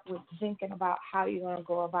smart with thinking about how you're going to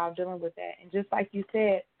go about dealing with that. And just like you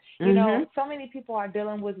said, so many people are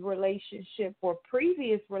dealing with relationship or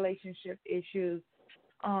previous relationship issues,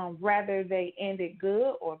 whether they ended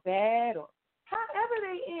good or bad or however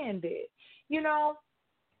they ended.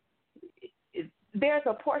 There's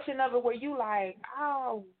a portion of it where you like,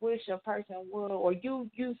 I wish a person would, or you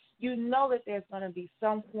know that there's going to be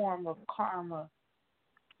some form of karma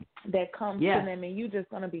that comes to them, and you just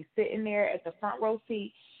going to be sitting there at the front row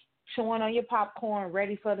seat, chewing on your popcorn,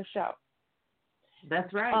 ready for the show.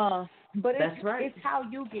 That's right. But it's how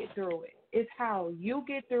you get through it. It's how you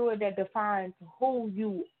get through it that defines who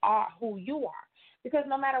you are. Because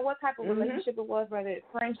no matter what type of relationship it was, whether it's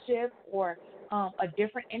friendship or a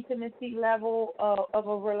different intimacy level of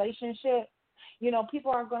a relationship,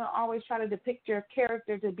 people are going to always try to depict your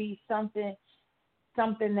character to be something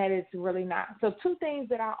that it's really not. So two things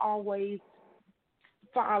that I always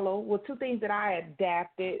follow, two things that I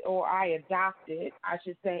adopted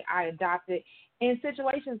in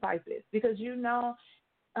situations like this, because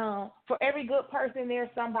for every good person there's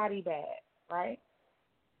somebody bad, right?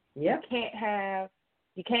 Yeah.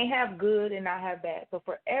 You can't have good and not have bad. So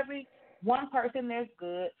for every one person that's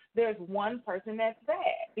good, there's one person that's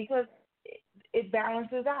bad, because it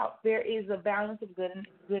balances out. There is a balance of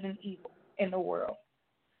good and evil in the world.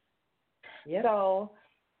 Yep. So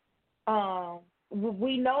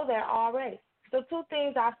we know that already. So two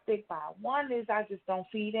things I stick by. One is I just don't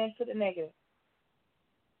feed into the negative,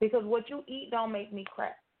 because what you eat don't make me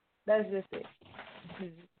crap. That's just it.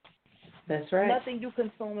 That's right. Nothing you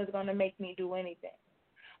consume is going to make me do anything.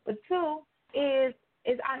 But two is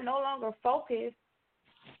I no longer focus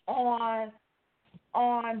on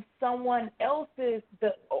someone else's.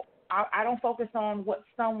 I don't focus on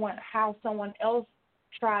how someone else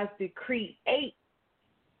tries to create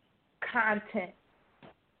content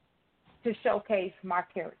to showcase my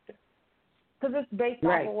character, because it's based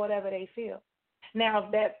off of whatever they feel. Now,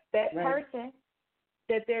 if that person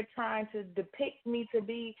that they're trying to depict me to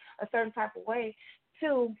be a certain type of way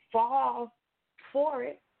to fall for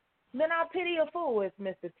it, then I pity a fool, as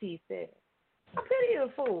Mr. T said. I pity a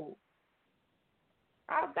fool.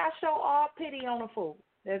 I show all pity on a fool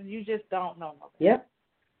that you just don't know. Yep.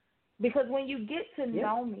 Because when you get to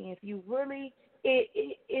know me, if you really,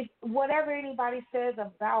 if whatever anybody says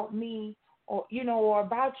about me, or or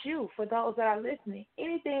about you, for those that are listening,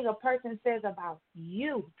 anything a person says about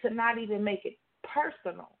you, to not even make it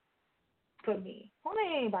personal for me, only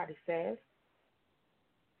anybody says.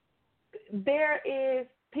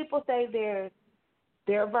 People say there's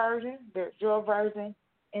their version, there's your version,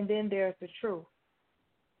 and then there's the truth.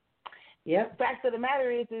 Yep. Fact of the matter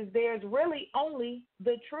is there's really only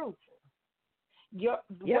the truth.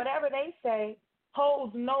 Whatever they say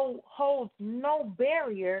holds no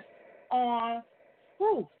barrier on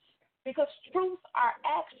truth, because truths are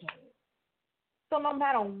actions. So no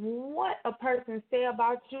matter what a person say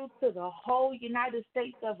about you to the whole United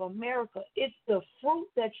States of America, it's the fruit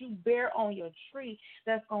that you bear on your tree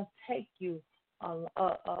that's going to take you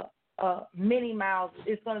many miles.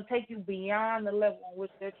 It's going to take you beyond the level on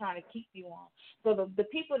which they're trying to keep you on. So the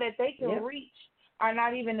people that they can reach are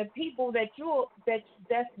not even the people that's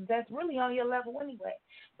really on your level anyway.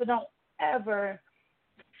 So don't ever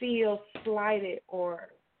feel slighted or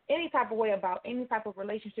any type of way about any type of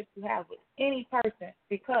relationship you have with any person,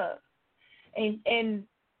 because and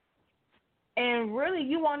really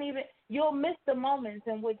you'll miss the moments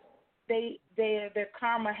in which their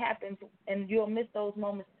karma happens, and you'll miss those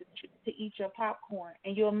moments to eat your popcorn,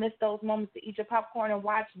 and you'll miss those moments to eat your popcorn and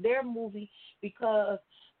watch their movie, because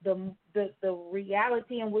the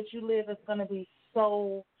reality in which you live is going to be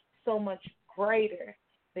so much greater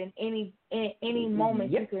than any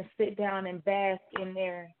moment you can sit down and bask in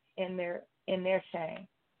their shame.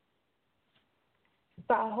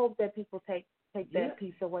 So I hope that people take that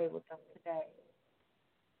piece away with them today.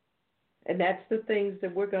 And that's the things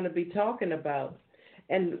that we're going to be talking about.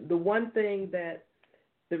 And the one thing that,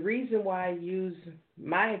 the reason why I use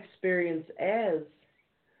my experience as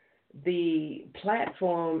the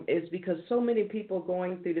platform is because so many people are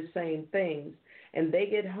going through the same things, and they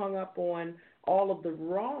get hung up on all of the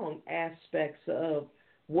wrong aspects of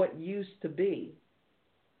what used to be.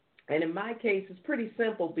 And in my case, it's pretty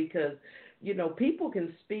simple, because, people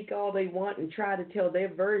can speak all they want and try to tell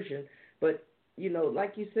their version, but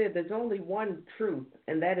like you said, there's only one truth,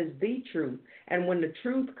 and that is the truth. And when the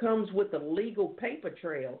truth comes with a legal paper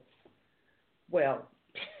trail, well,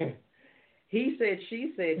 he said,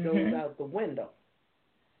 she said goes out the window.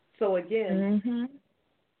 So again,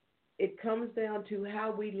 it comes down to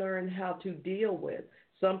how we learn how to deal with.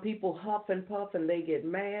 Some people huff and puff and they get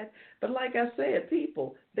mad. But like I said,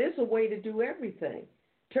 people, there's a way to do everything.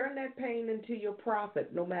 Turn that pain into your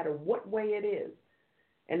profit, no matter what way it is.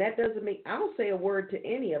 And that doesn't mean I don't say a word to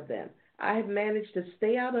any of them. I have managed to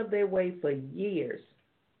stay out of their way for years.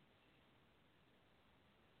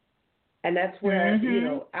 And that's where,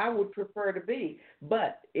 I would prefer to be.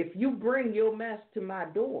 But if you bring your mess to my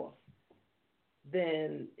door,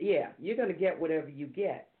 then, you're going to get whatever you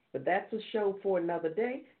get. But that's a show for another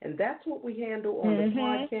day, and that's what we handle on the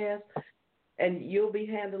podcast. And you'll be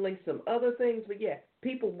handling some other things. But,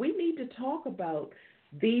 people, we need to talk about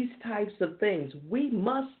these types of things. We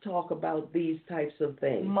must talk about these types of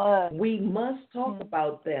things. We must talk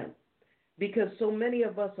about them, because so many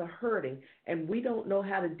of us are hurting, and we don't know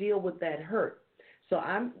how to deal with that hurt. So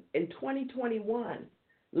I'm in 2021,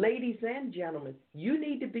 ladies and gentlemen, you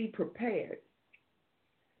need to be prepared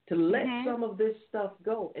to let some of this stuff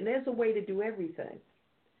go. And there's a way to do everything.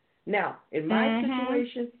 Now, in my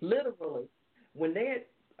situation, literally, when they're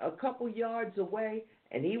a couple yards away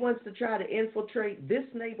and he wants to try to infiltrate this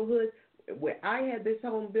neighborhood where I had this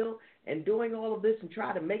home built and doing all of this and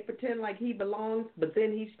try to pretend like he belongs, but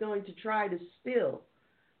then he's going to try to still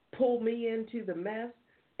pull me into the mess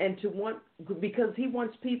and because he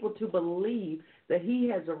wants people to believe that he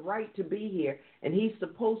has a right to be here and he's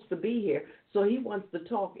supposed to be here, so he wants to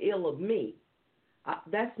talk ill of me.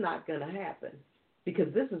 That's not going to happen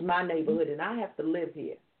because this is my neighborhood and I have to live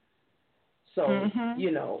here. So,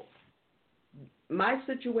 my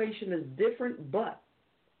situation is different, but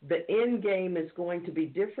the end game is going to be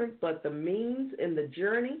different, but the means and the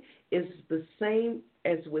journey is the same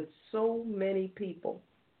as with so many people.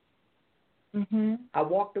 I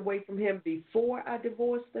walked away from him before I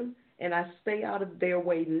divorced him, and I stay out of their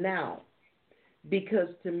way now. Because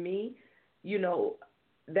to me,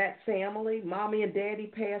 that family, mommy and daddy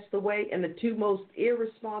passed away, and the two most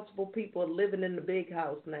irresponsible people are living in the big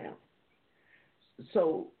house now.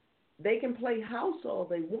 So they can play house all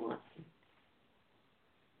they want.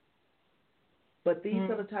 But these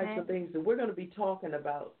are the types of things that we're going to be talking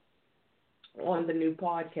about on the new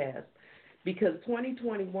podcast, because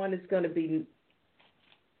 2021 is going to be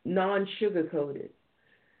non-sugar-coated,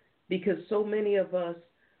 because so many of us,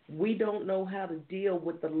 we don't know how to deal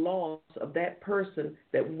with the loss of that person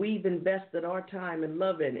that we've invested our time and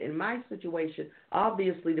love in. In my situation,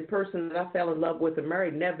 obviously the person that I fell in love with and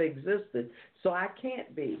married never existed, so I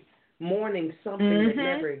can't be mourning something that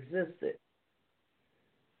never existed.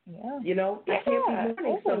 Yeah. I can't be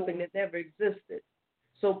mourning something that never existed.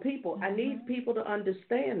 So people, I need people to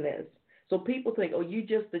understand this. So people think, oh, you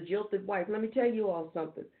just a jilted wife. Let me tell you all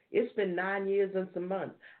something. It's been 9 years and some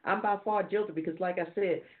months. I'm by far jilted because, like I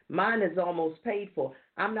said, mine is almost paid for.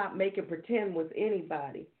 I'm not making pretend with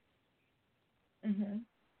anybody.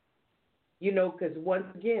 Because once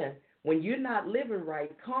again, when you're not living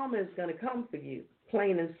right, karma is going to come for you,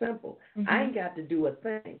 plain and simple. I ain't got to do a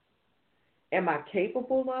thing. Am I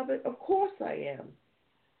capable of it? Of course I am.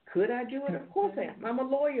 Could I do it? Of course I am. I'm a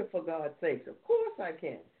lawyer, for God's sakes. Of course I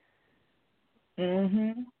can.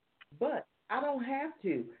 But I don't have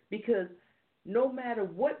to, because no matter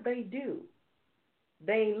what they do,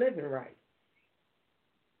 they ain't living right.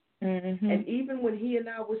 And even when he and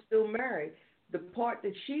I were still married, the part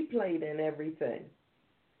that she played in everything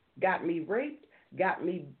got me raped, got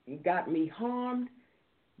me harmed,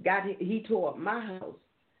 he tore up my house.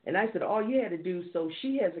 And I said, all you had to do, so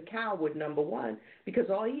she has a coward, number one, because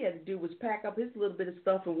all he had to do was pack up his little bit of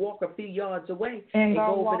stuff and walk a few yards away and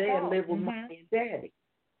go over there and live with mommy and daddy.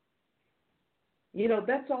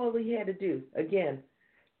 That's all he had to do. Again,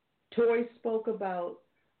 Tori spoke about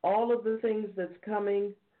all of the things that's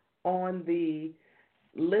coming on the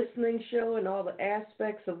listening show and all the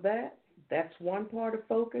aspects of that. That's one part of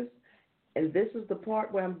focus. And this is the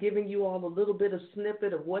part where I'm giving you all a little bit of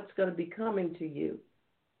snippet of what's going to be coming to you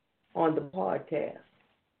on the podcast.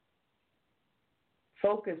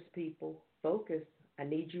 Focus, people. Focus. I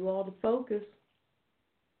need you all to focus.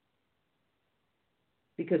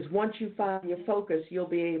 Because once you find your focus, you'll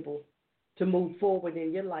be able to move forward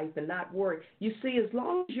in your life and not worry. You see, as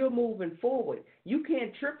long as you're moving forward, you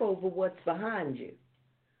can't trip over what's behind you.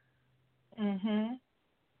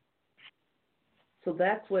 So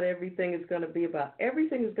that's what everything is going to be about.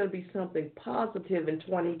 Everything is going to be something positive in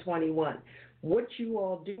 2021. What you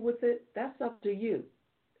all do with it, that's up to you.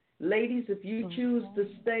 Ladies, if you choose to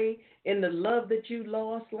stay in the love that you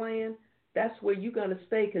lost land, that's where you're going to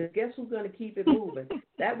stay, because guess who's going to keep it moving?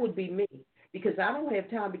 That would be me, because I don't have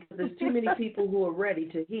time, because there's too many people who are ready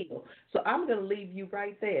to heal. So I'm going to leave you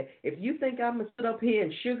right there. If you think I'm going to sit up here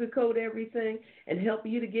and sugarcoat everything and help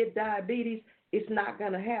you to get diabetes, it's not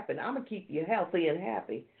going to happen. I'm going to keep you healthy and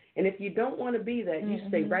happy. And if you don't want to be that, you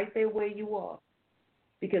stay right there where you are,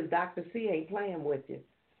 because Dr. C ain't playing with you.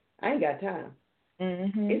 I ain't got time.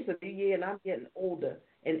 It's a new year, and I'm getting older.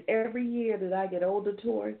 And every year that I get older,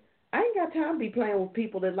 Tori, I ain't got time to be playing with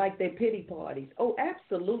people that like their pity parties. Oh,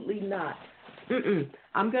 absolutely not.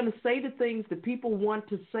 I'm going to say the things that people want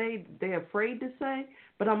to say, they're afraid to say,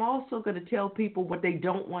 but I'm also going to tell people what they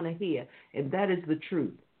don't want to hear, and that is the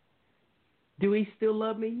truth. Do he still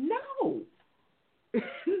love me? No.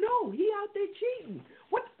 No, he out there cheating.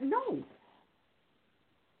 What? No.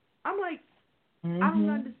 I'm like, I don't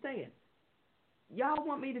understand. Y'all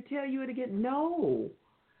want me to tell you it again? No.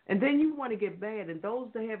 And then you want to get bad, and those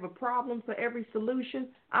that have a problem for every solution,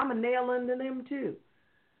 I'm a nail under them too.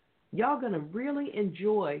 Y'all going to really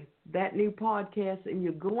enjoy that new podcast, and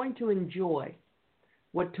you're going to enjoy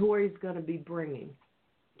what Tori's going to be bringing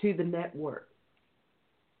to the network.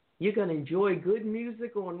 You're going to enjoy good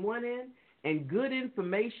music on one end and good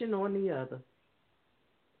information on the other.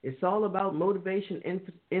 It's all about motivation,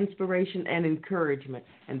 inspiration, and encouragement,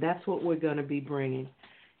 and that's what we're going to be bringing.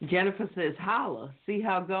 Jennifer says, holla, see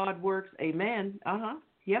how God works. Amen.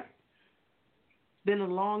 Yep. It's been a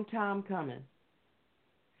long time coming.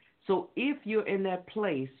 So if you're in that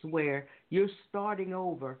place where you're starting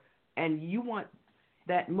over and you want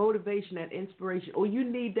that motivation, that inspiration, or you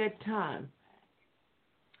need that time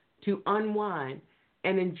to unwind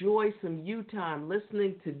and enjoy some you time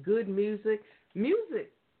listening to good music,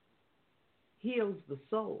 music heals the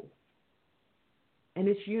soul. And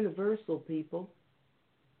it's universal, people.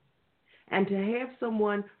 And to have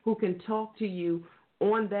someone who can talk to you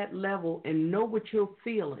on that level and know what you're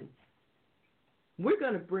feeling, we're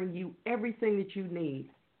going to bring you everything that you need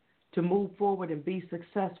to move forward and be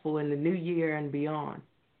successful in the new year and beyond.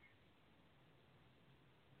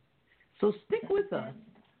 So stick with us.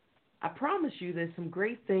 I promise you there's some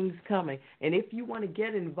great things coming. And if you want to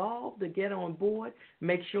get involved or get on board,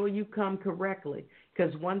 make sure you come correctly.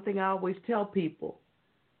 Because one thing I always tell people,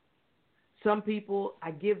 some people, I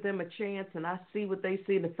give them a chance and I see what they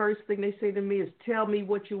see. And the first thing they say to me is, tell me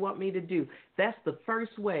what you want me to do. That's the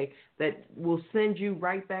first way that will send you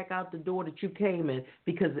right back out the door that you came in.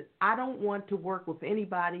 Because I don't want to work with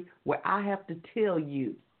anybody where I have to tell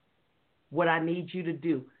you what I need you to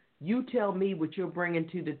do. You tell me what you're bringing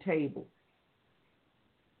to the table.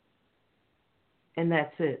 And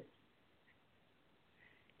that's it.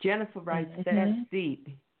 Jennifer writes, that's deep.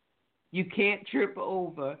 You can't trip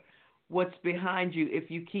over what's behind you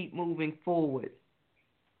if you keep moving forward.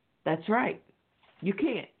 That's right. You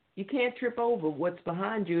can't. You can't trip over what's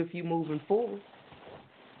behind you if you're moving forward.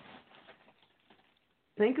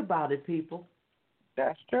 Think about it, people.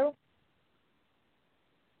 That's true.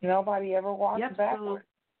 Nobody ever walks backwards.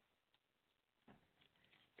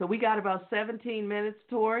 So we got about 17 minutes,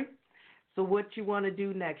 Tori. So what you want to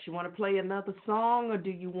do next? You want to play another song, or do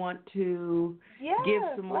you want to give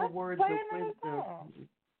some more words of wisdom? Song.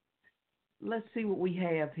 Let's see what we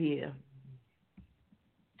have here.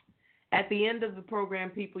 At the end of the program,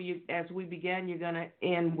 people, as we began, you're going to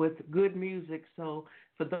end with good music. So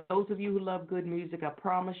for those of you who love good music, I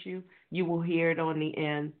promise you, you will hear it on the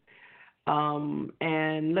end.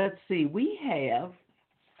 And let's see, we have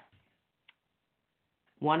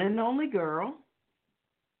One and Only Girl.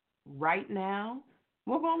 Right Now,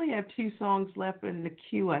 we'll only have 2 songs left in the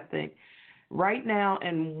queue, I think. Right Now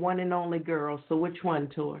and One and Only Girl. So which one,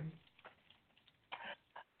 Tori?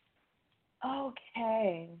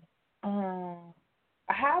 Okay.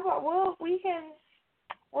 How about we'll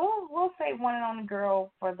say One and Only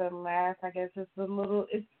Girl for the last. I guess it's slow.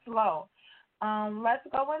 Let's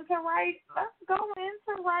go into Right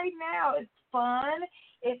Now. It's fun.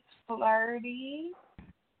 It's flirty.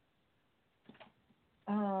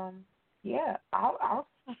 I'll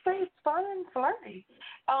say it's fun and flirty.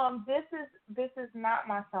 This is not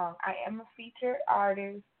my song. I am a featured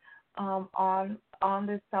artist on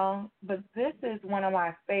this song, but this is one of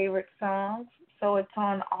my favorite songs. So it's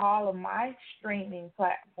on all of my streaming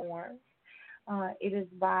platforms. It is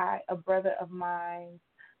by a brother of mine,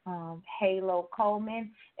 Halo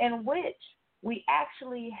Coleman, in which we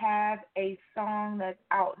actually have a song that's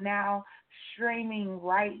out now, streaming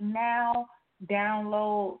right now.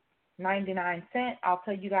 Download 99 cents. I'll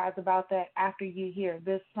tell you guys about that after you hear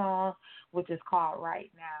this song, which is called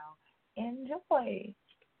Right Now. Enjoy.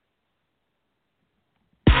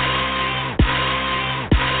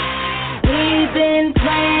 We've been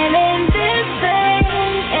planning this thing,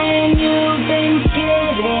 and you've been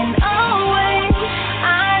getting away.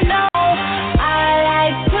 I know I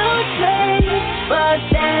like to play, but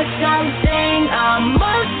that's something I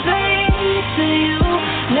must say to you.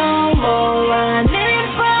 No more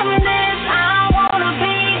running from this. I wanna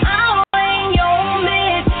be out in your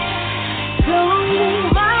midst.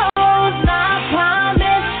 Tomorrow's not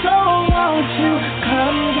promised, so won't you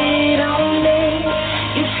come get on it?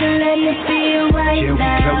 You should let me feel right now. Yeah, we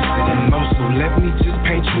closer than most, so let me just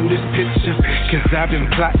paint you this picture. Cause I've been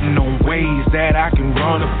plotting on ways that I can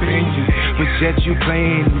run up in you, but yet you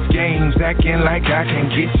playing these games, acting like I can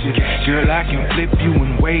get you. Girl, I can flip you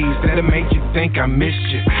in ways that'll make you think I missed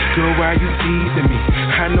you. Girl, why you teasing me?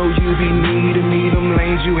 I know you be needing me. Them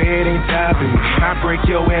lanes you had ain't topping me. I break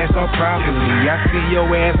your ass off properly. I see your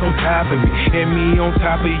ass on top of me, and me on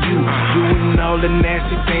top of you, doing all the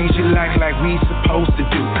nasty things you like we supposed to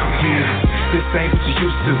do. Yeah, this ain't what you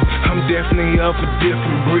used to. I'm definitely of a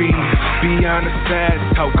different breed. Beyond the side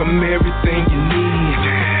talk, I'm everything you need.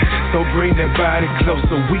 So bring that body close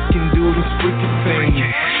so we can do this freaking thing.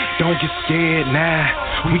 Don't get scared now,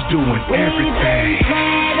 we doing everything. We've been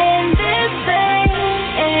planning this thing,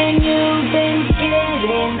 and you've been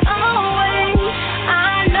getting away.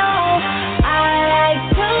 I know I like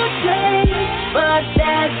to play, but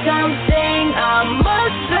that's something I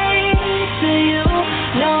must say to you.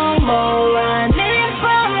 No more running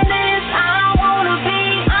from this. I wanna be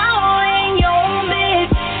out in your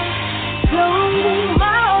midst.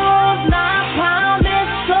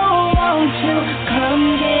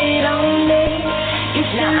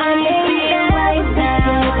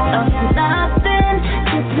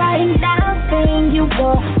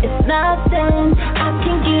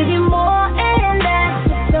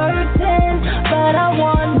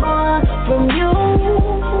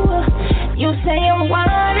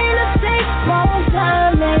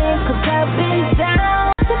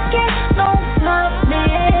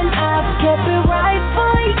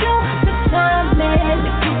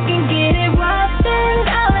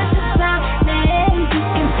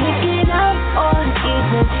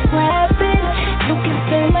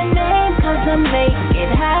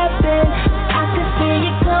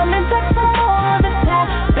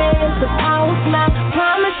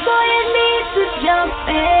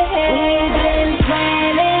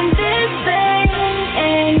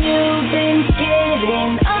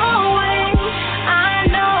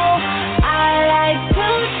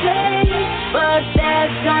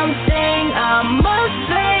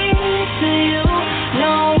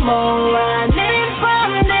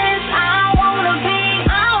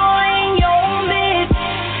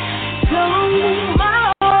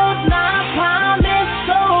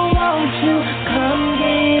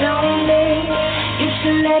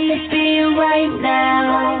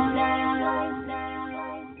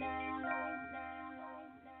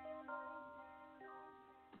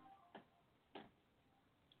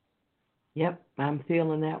 Yep, I'm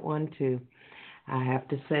feeling that one too. I have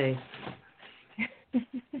to say.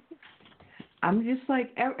 I'm just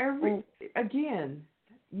like every again.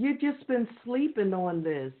 You've just been sleeping on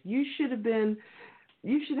this. You should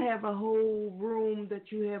have a whole room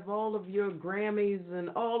that you have all of your Grammys and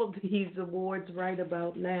all of these awards right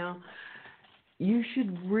about now. You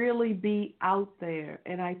should really be out there,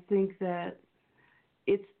 and I think that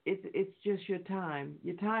it's just your time.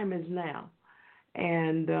 Your time is now,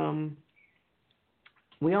 and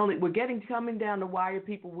we're coming down the wire,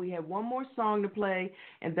 people. We have one more song to play,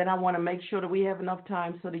 and then I want to make sure that we have enough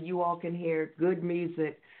time so that you all can hear good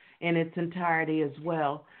music in its entirety as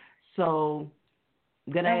well. So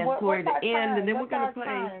I'm going to ask Tori to end, and then we're going to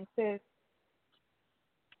play.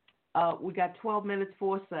 We got 12 minutes,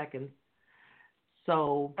 4 seconds.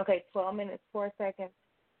 So okay, 12 minutes, 4 seconds.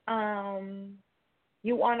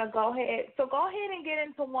 You want to go ahead? So go ahead and get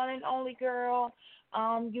into One and Only Girl.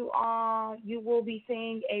 You will be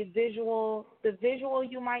seeing a visual. The visual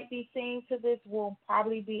you might be seeing to this will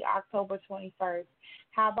probably be October 21st.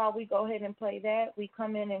 How about we go ahead and play that? We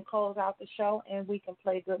come in and close out the show, and we can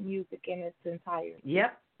play good music in its entirety.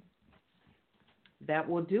 Yep. That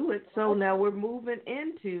will do it. So now we're moving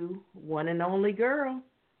into One and Only Girl.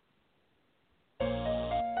 So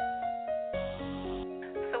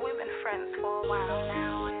we've been friends for a while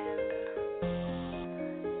now, and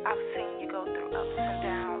I've seen you go through ups and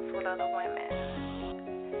downs with other women,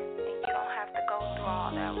 and you don't have to go through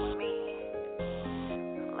all that with me.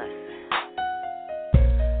 Listen.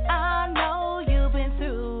 I know you've been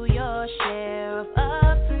through your share of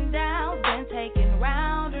ups and downs, been taken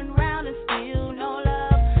round and round and still no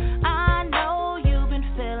love. I know you've been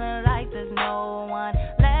feeling like there's no one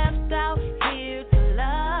left out here to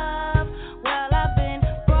love. Well, I've been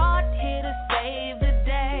brought here to save the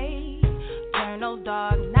day, turn those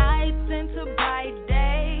dark nights into bright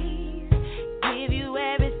days,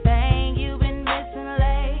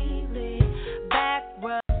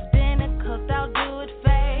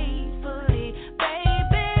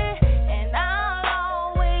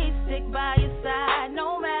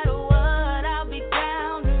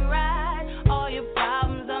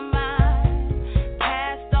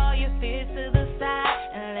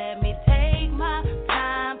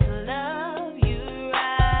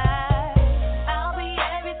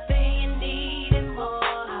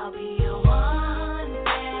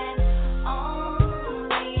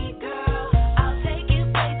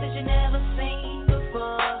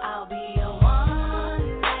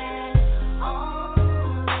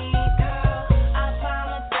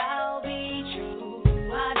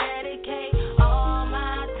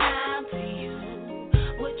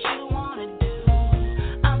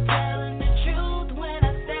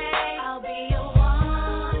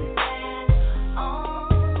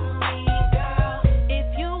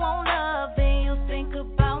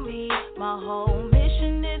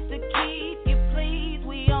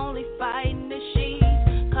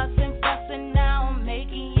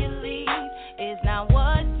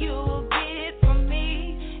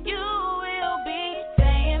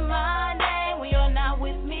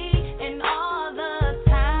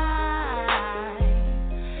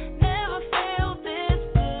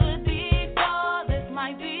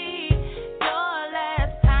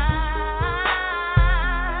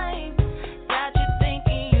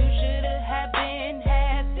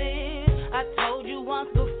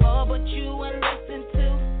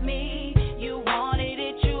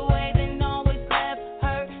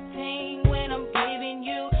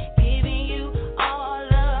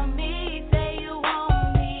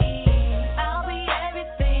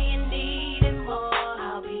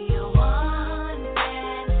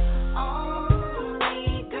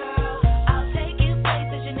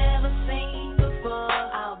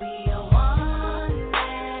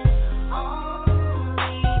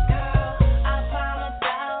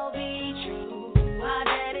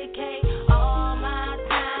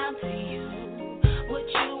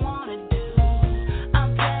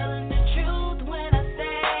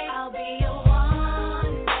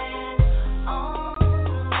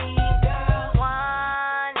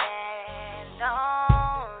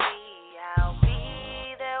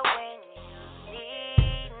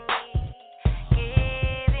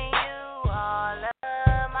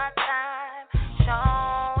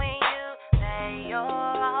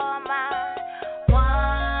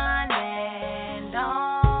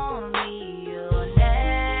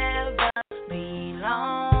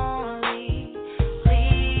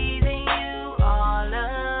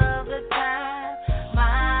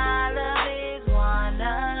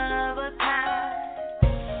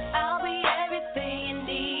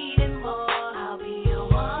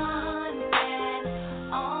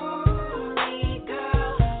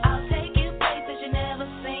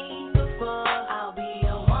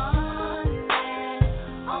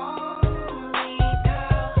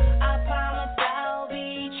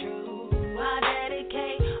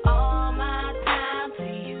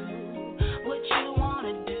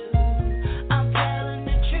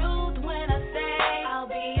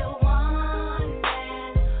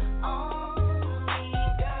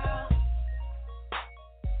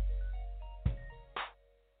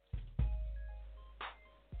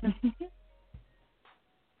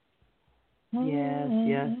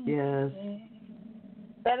 Yes.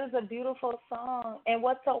 That is a beautiful song. And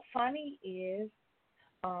what's so funny is,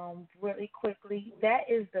 really quickly, that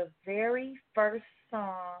is the very first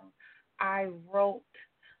song I wrote,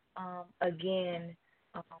 again,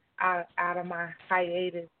 out of my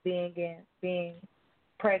hiatus, being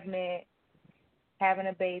pregnant, having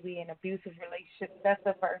a baby, an abusive relationship. That's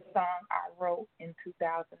the first song I wrote in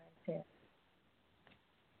 2010.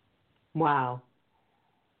 Wow.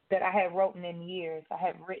 That I had written in years.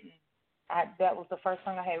 That was the first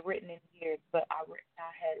song I had written in years, but I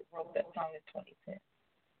had wrote that song in 2010.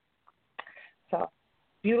 So,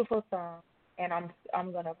 beautiful song, and I'm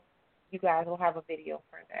gonna. You guys will have a video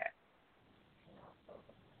for that.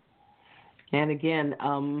 And again,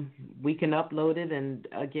 we can upload it, and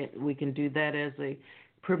again, we can do that as a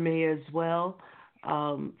premiere as well,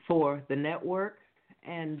 for the network.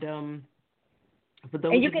 And for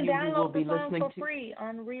those and you of can you who download will be the song listening for to, free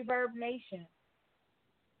on Reverb Nation.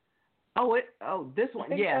 This one,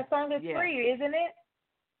 That song is free, isn't it?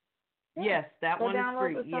 Yeah. Yes, that Go one is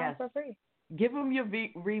free. download the song for free. Give them your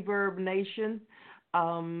Reverb Nation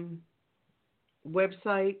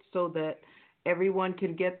website so that everyone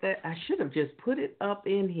can get that. I should have just put it up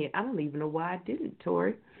in here. I don't even know why I didn't,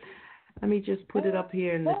 Tori. Let me just put it up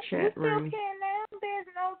here in the chat room. You still can now. There's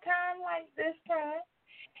no time like this time.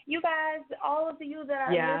 You guys, all of you that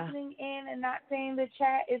are listening in and not seeing the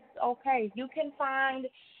chat, it's okay. You can find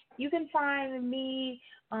me,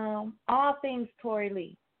 All Things Tori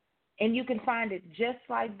Lee. And you can find it just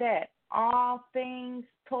like that. All Things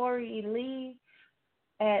Tori Lee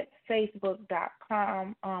at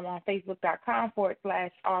Facebook.com, on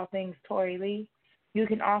Facebook.com/All Things Tori Lee. You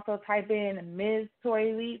can also type in Ms.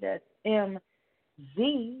 Tori Lee, that's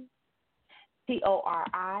MZTORILEE,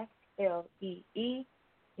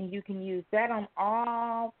 and you can use that on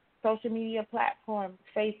all social media platforms,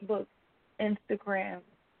 Facebook, Instagram,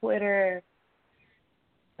 Twitter,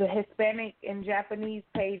 the Hispanic and Japanese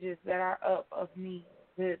pages that are up of me.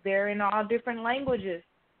 They're in all different languages.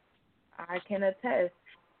 I can attest,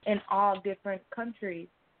 in all different countries.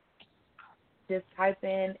 Just type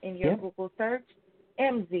in your Google search,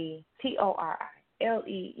 MZTORILEE,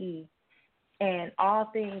 and All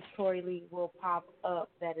Things Tori Lee will pop up.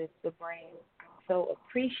 That is the brand. So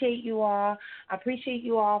appreciate you all. I appreciate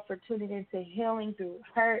you all for tuning into Healing Through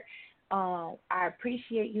Hurt. I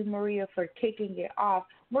appreciate you, Maria, for kicking it off.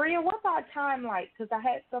 Maria, what's our time like? Because I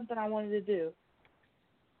had something I wanted to do.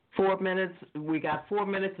 4 minutes. We got 4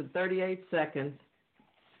 minutes and 38 seconds.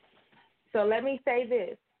 So let me say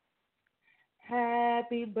this.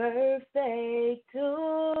 Happy birthday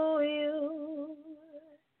to you.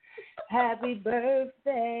 Happy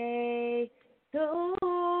birthday to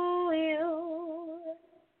you.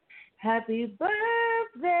 Happy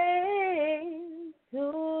birthday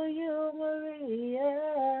to you,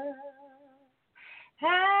 Maria.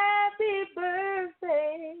 Happy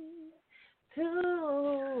birthday to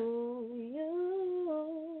you,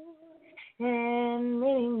 and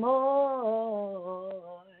many more.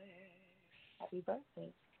 Happy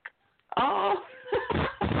birthday. Oh,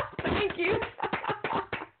 thank you.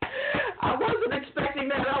 I wasn't expecting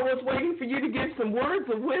that. I was waiting for you to give some words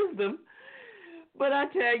of wisdom. But I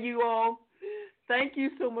tell you all, thank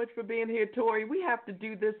you so much for being here, Tori. We have to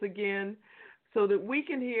do this again so that we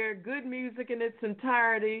can hear good music in its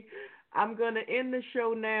entirety. I'm going to end the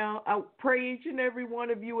show now. I pray each and every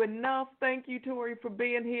one of you enough. Thank you, Tori, for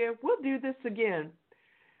being here. We'll do this again.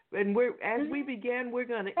 And as we begin, we're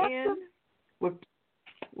going to end with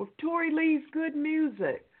Tori Lee's good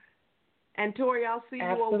music. And, Tori, I'll see you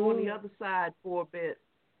over on the other side for a bit.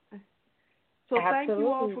 So thank you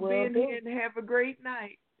all for being here, and have a great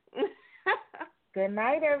night. Good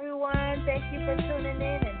night, everyone. Thank you for tuning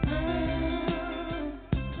in.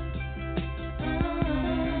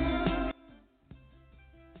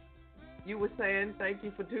 You were saying thank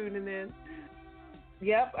you for tuning in?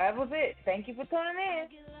 Yep, that was it. Thank you for tuning in.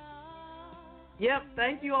 Yep,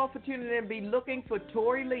 thank you all for tuning in. Be looking for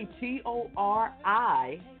Tori Lee,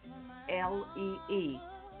 TORILEE.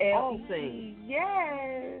 All things.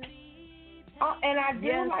 Yes. Oh, and I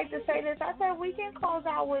do like to say this. I said we can close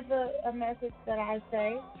out with a message that I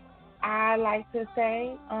say. I like to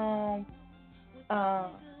say,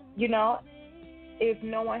 if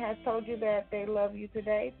no one has told you that they love you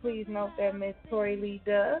today, please note that Miss Tori Lee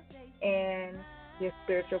does, and your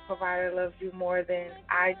spiritual provider loves you more than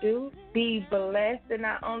I do. Be blessed, and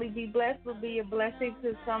not only be blessed, but be a blessing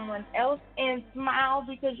to someone else, and smile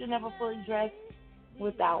because you're never fully dressed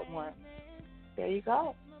without one. There you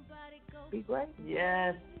go. Be great.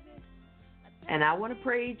 Yes. And I want to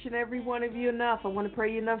pray each and every one of you enough. I want to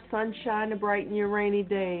pray you enough sunshine to brighten your rainy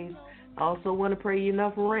days. I also want to pray you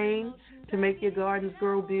enough rain to make your gardens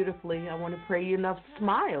grow beautifully. I want to pray you enough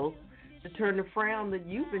smiles to turn the frown that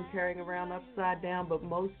you've been carrying around upside down. But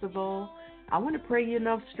most of all, I want to pray you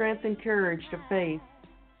enough strength and courage to face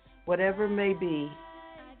whatever may be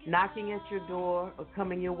knocking at your door or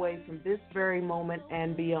coming your way from this very moment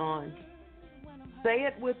and beyond. Say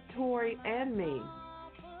it with Tori and me.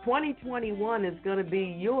 2021 is going to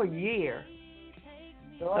be your year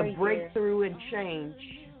of breakthrough and change.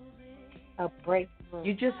 A breakthrough.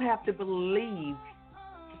 You just have to believe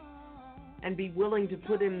and be willing to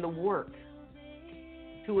put in the work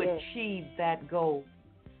to achieve that goal.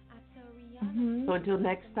 Mm-hmm. So until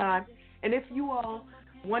next time, and if you all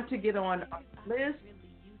want to get on our list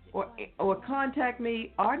or contact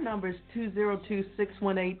me, our number is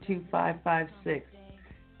 202-618-2556.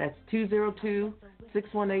 That's 202-618-2556.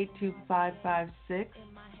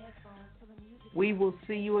 We will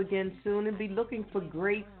see you again soon and be looking for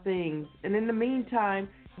great things. And in the meantime,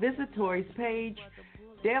 visit Tori's page,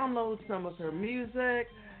 download some of her music,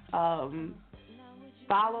 follow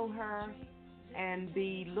her, and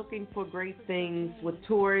be looking for great things with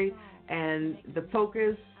Tori and the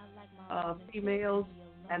Focus Females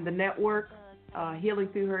and the network, Healing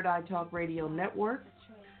Through Her iTalk Radio Network.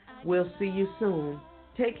 We'll see you soon.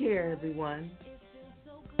 Take care, everyone.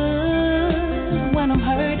 When I'm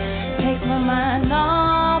hurt,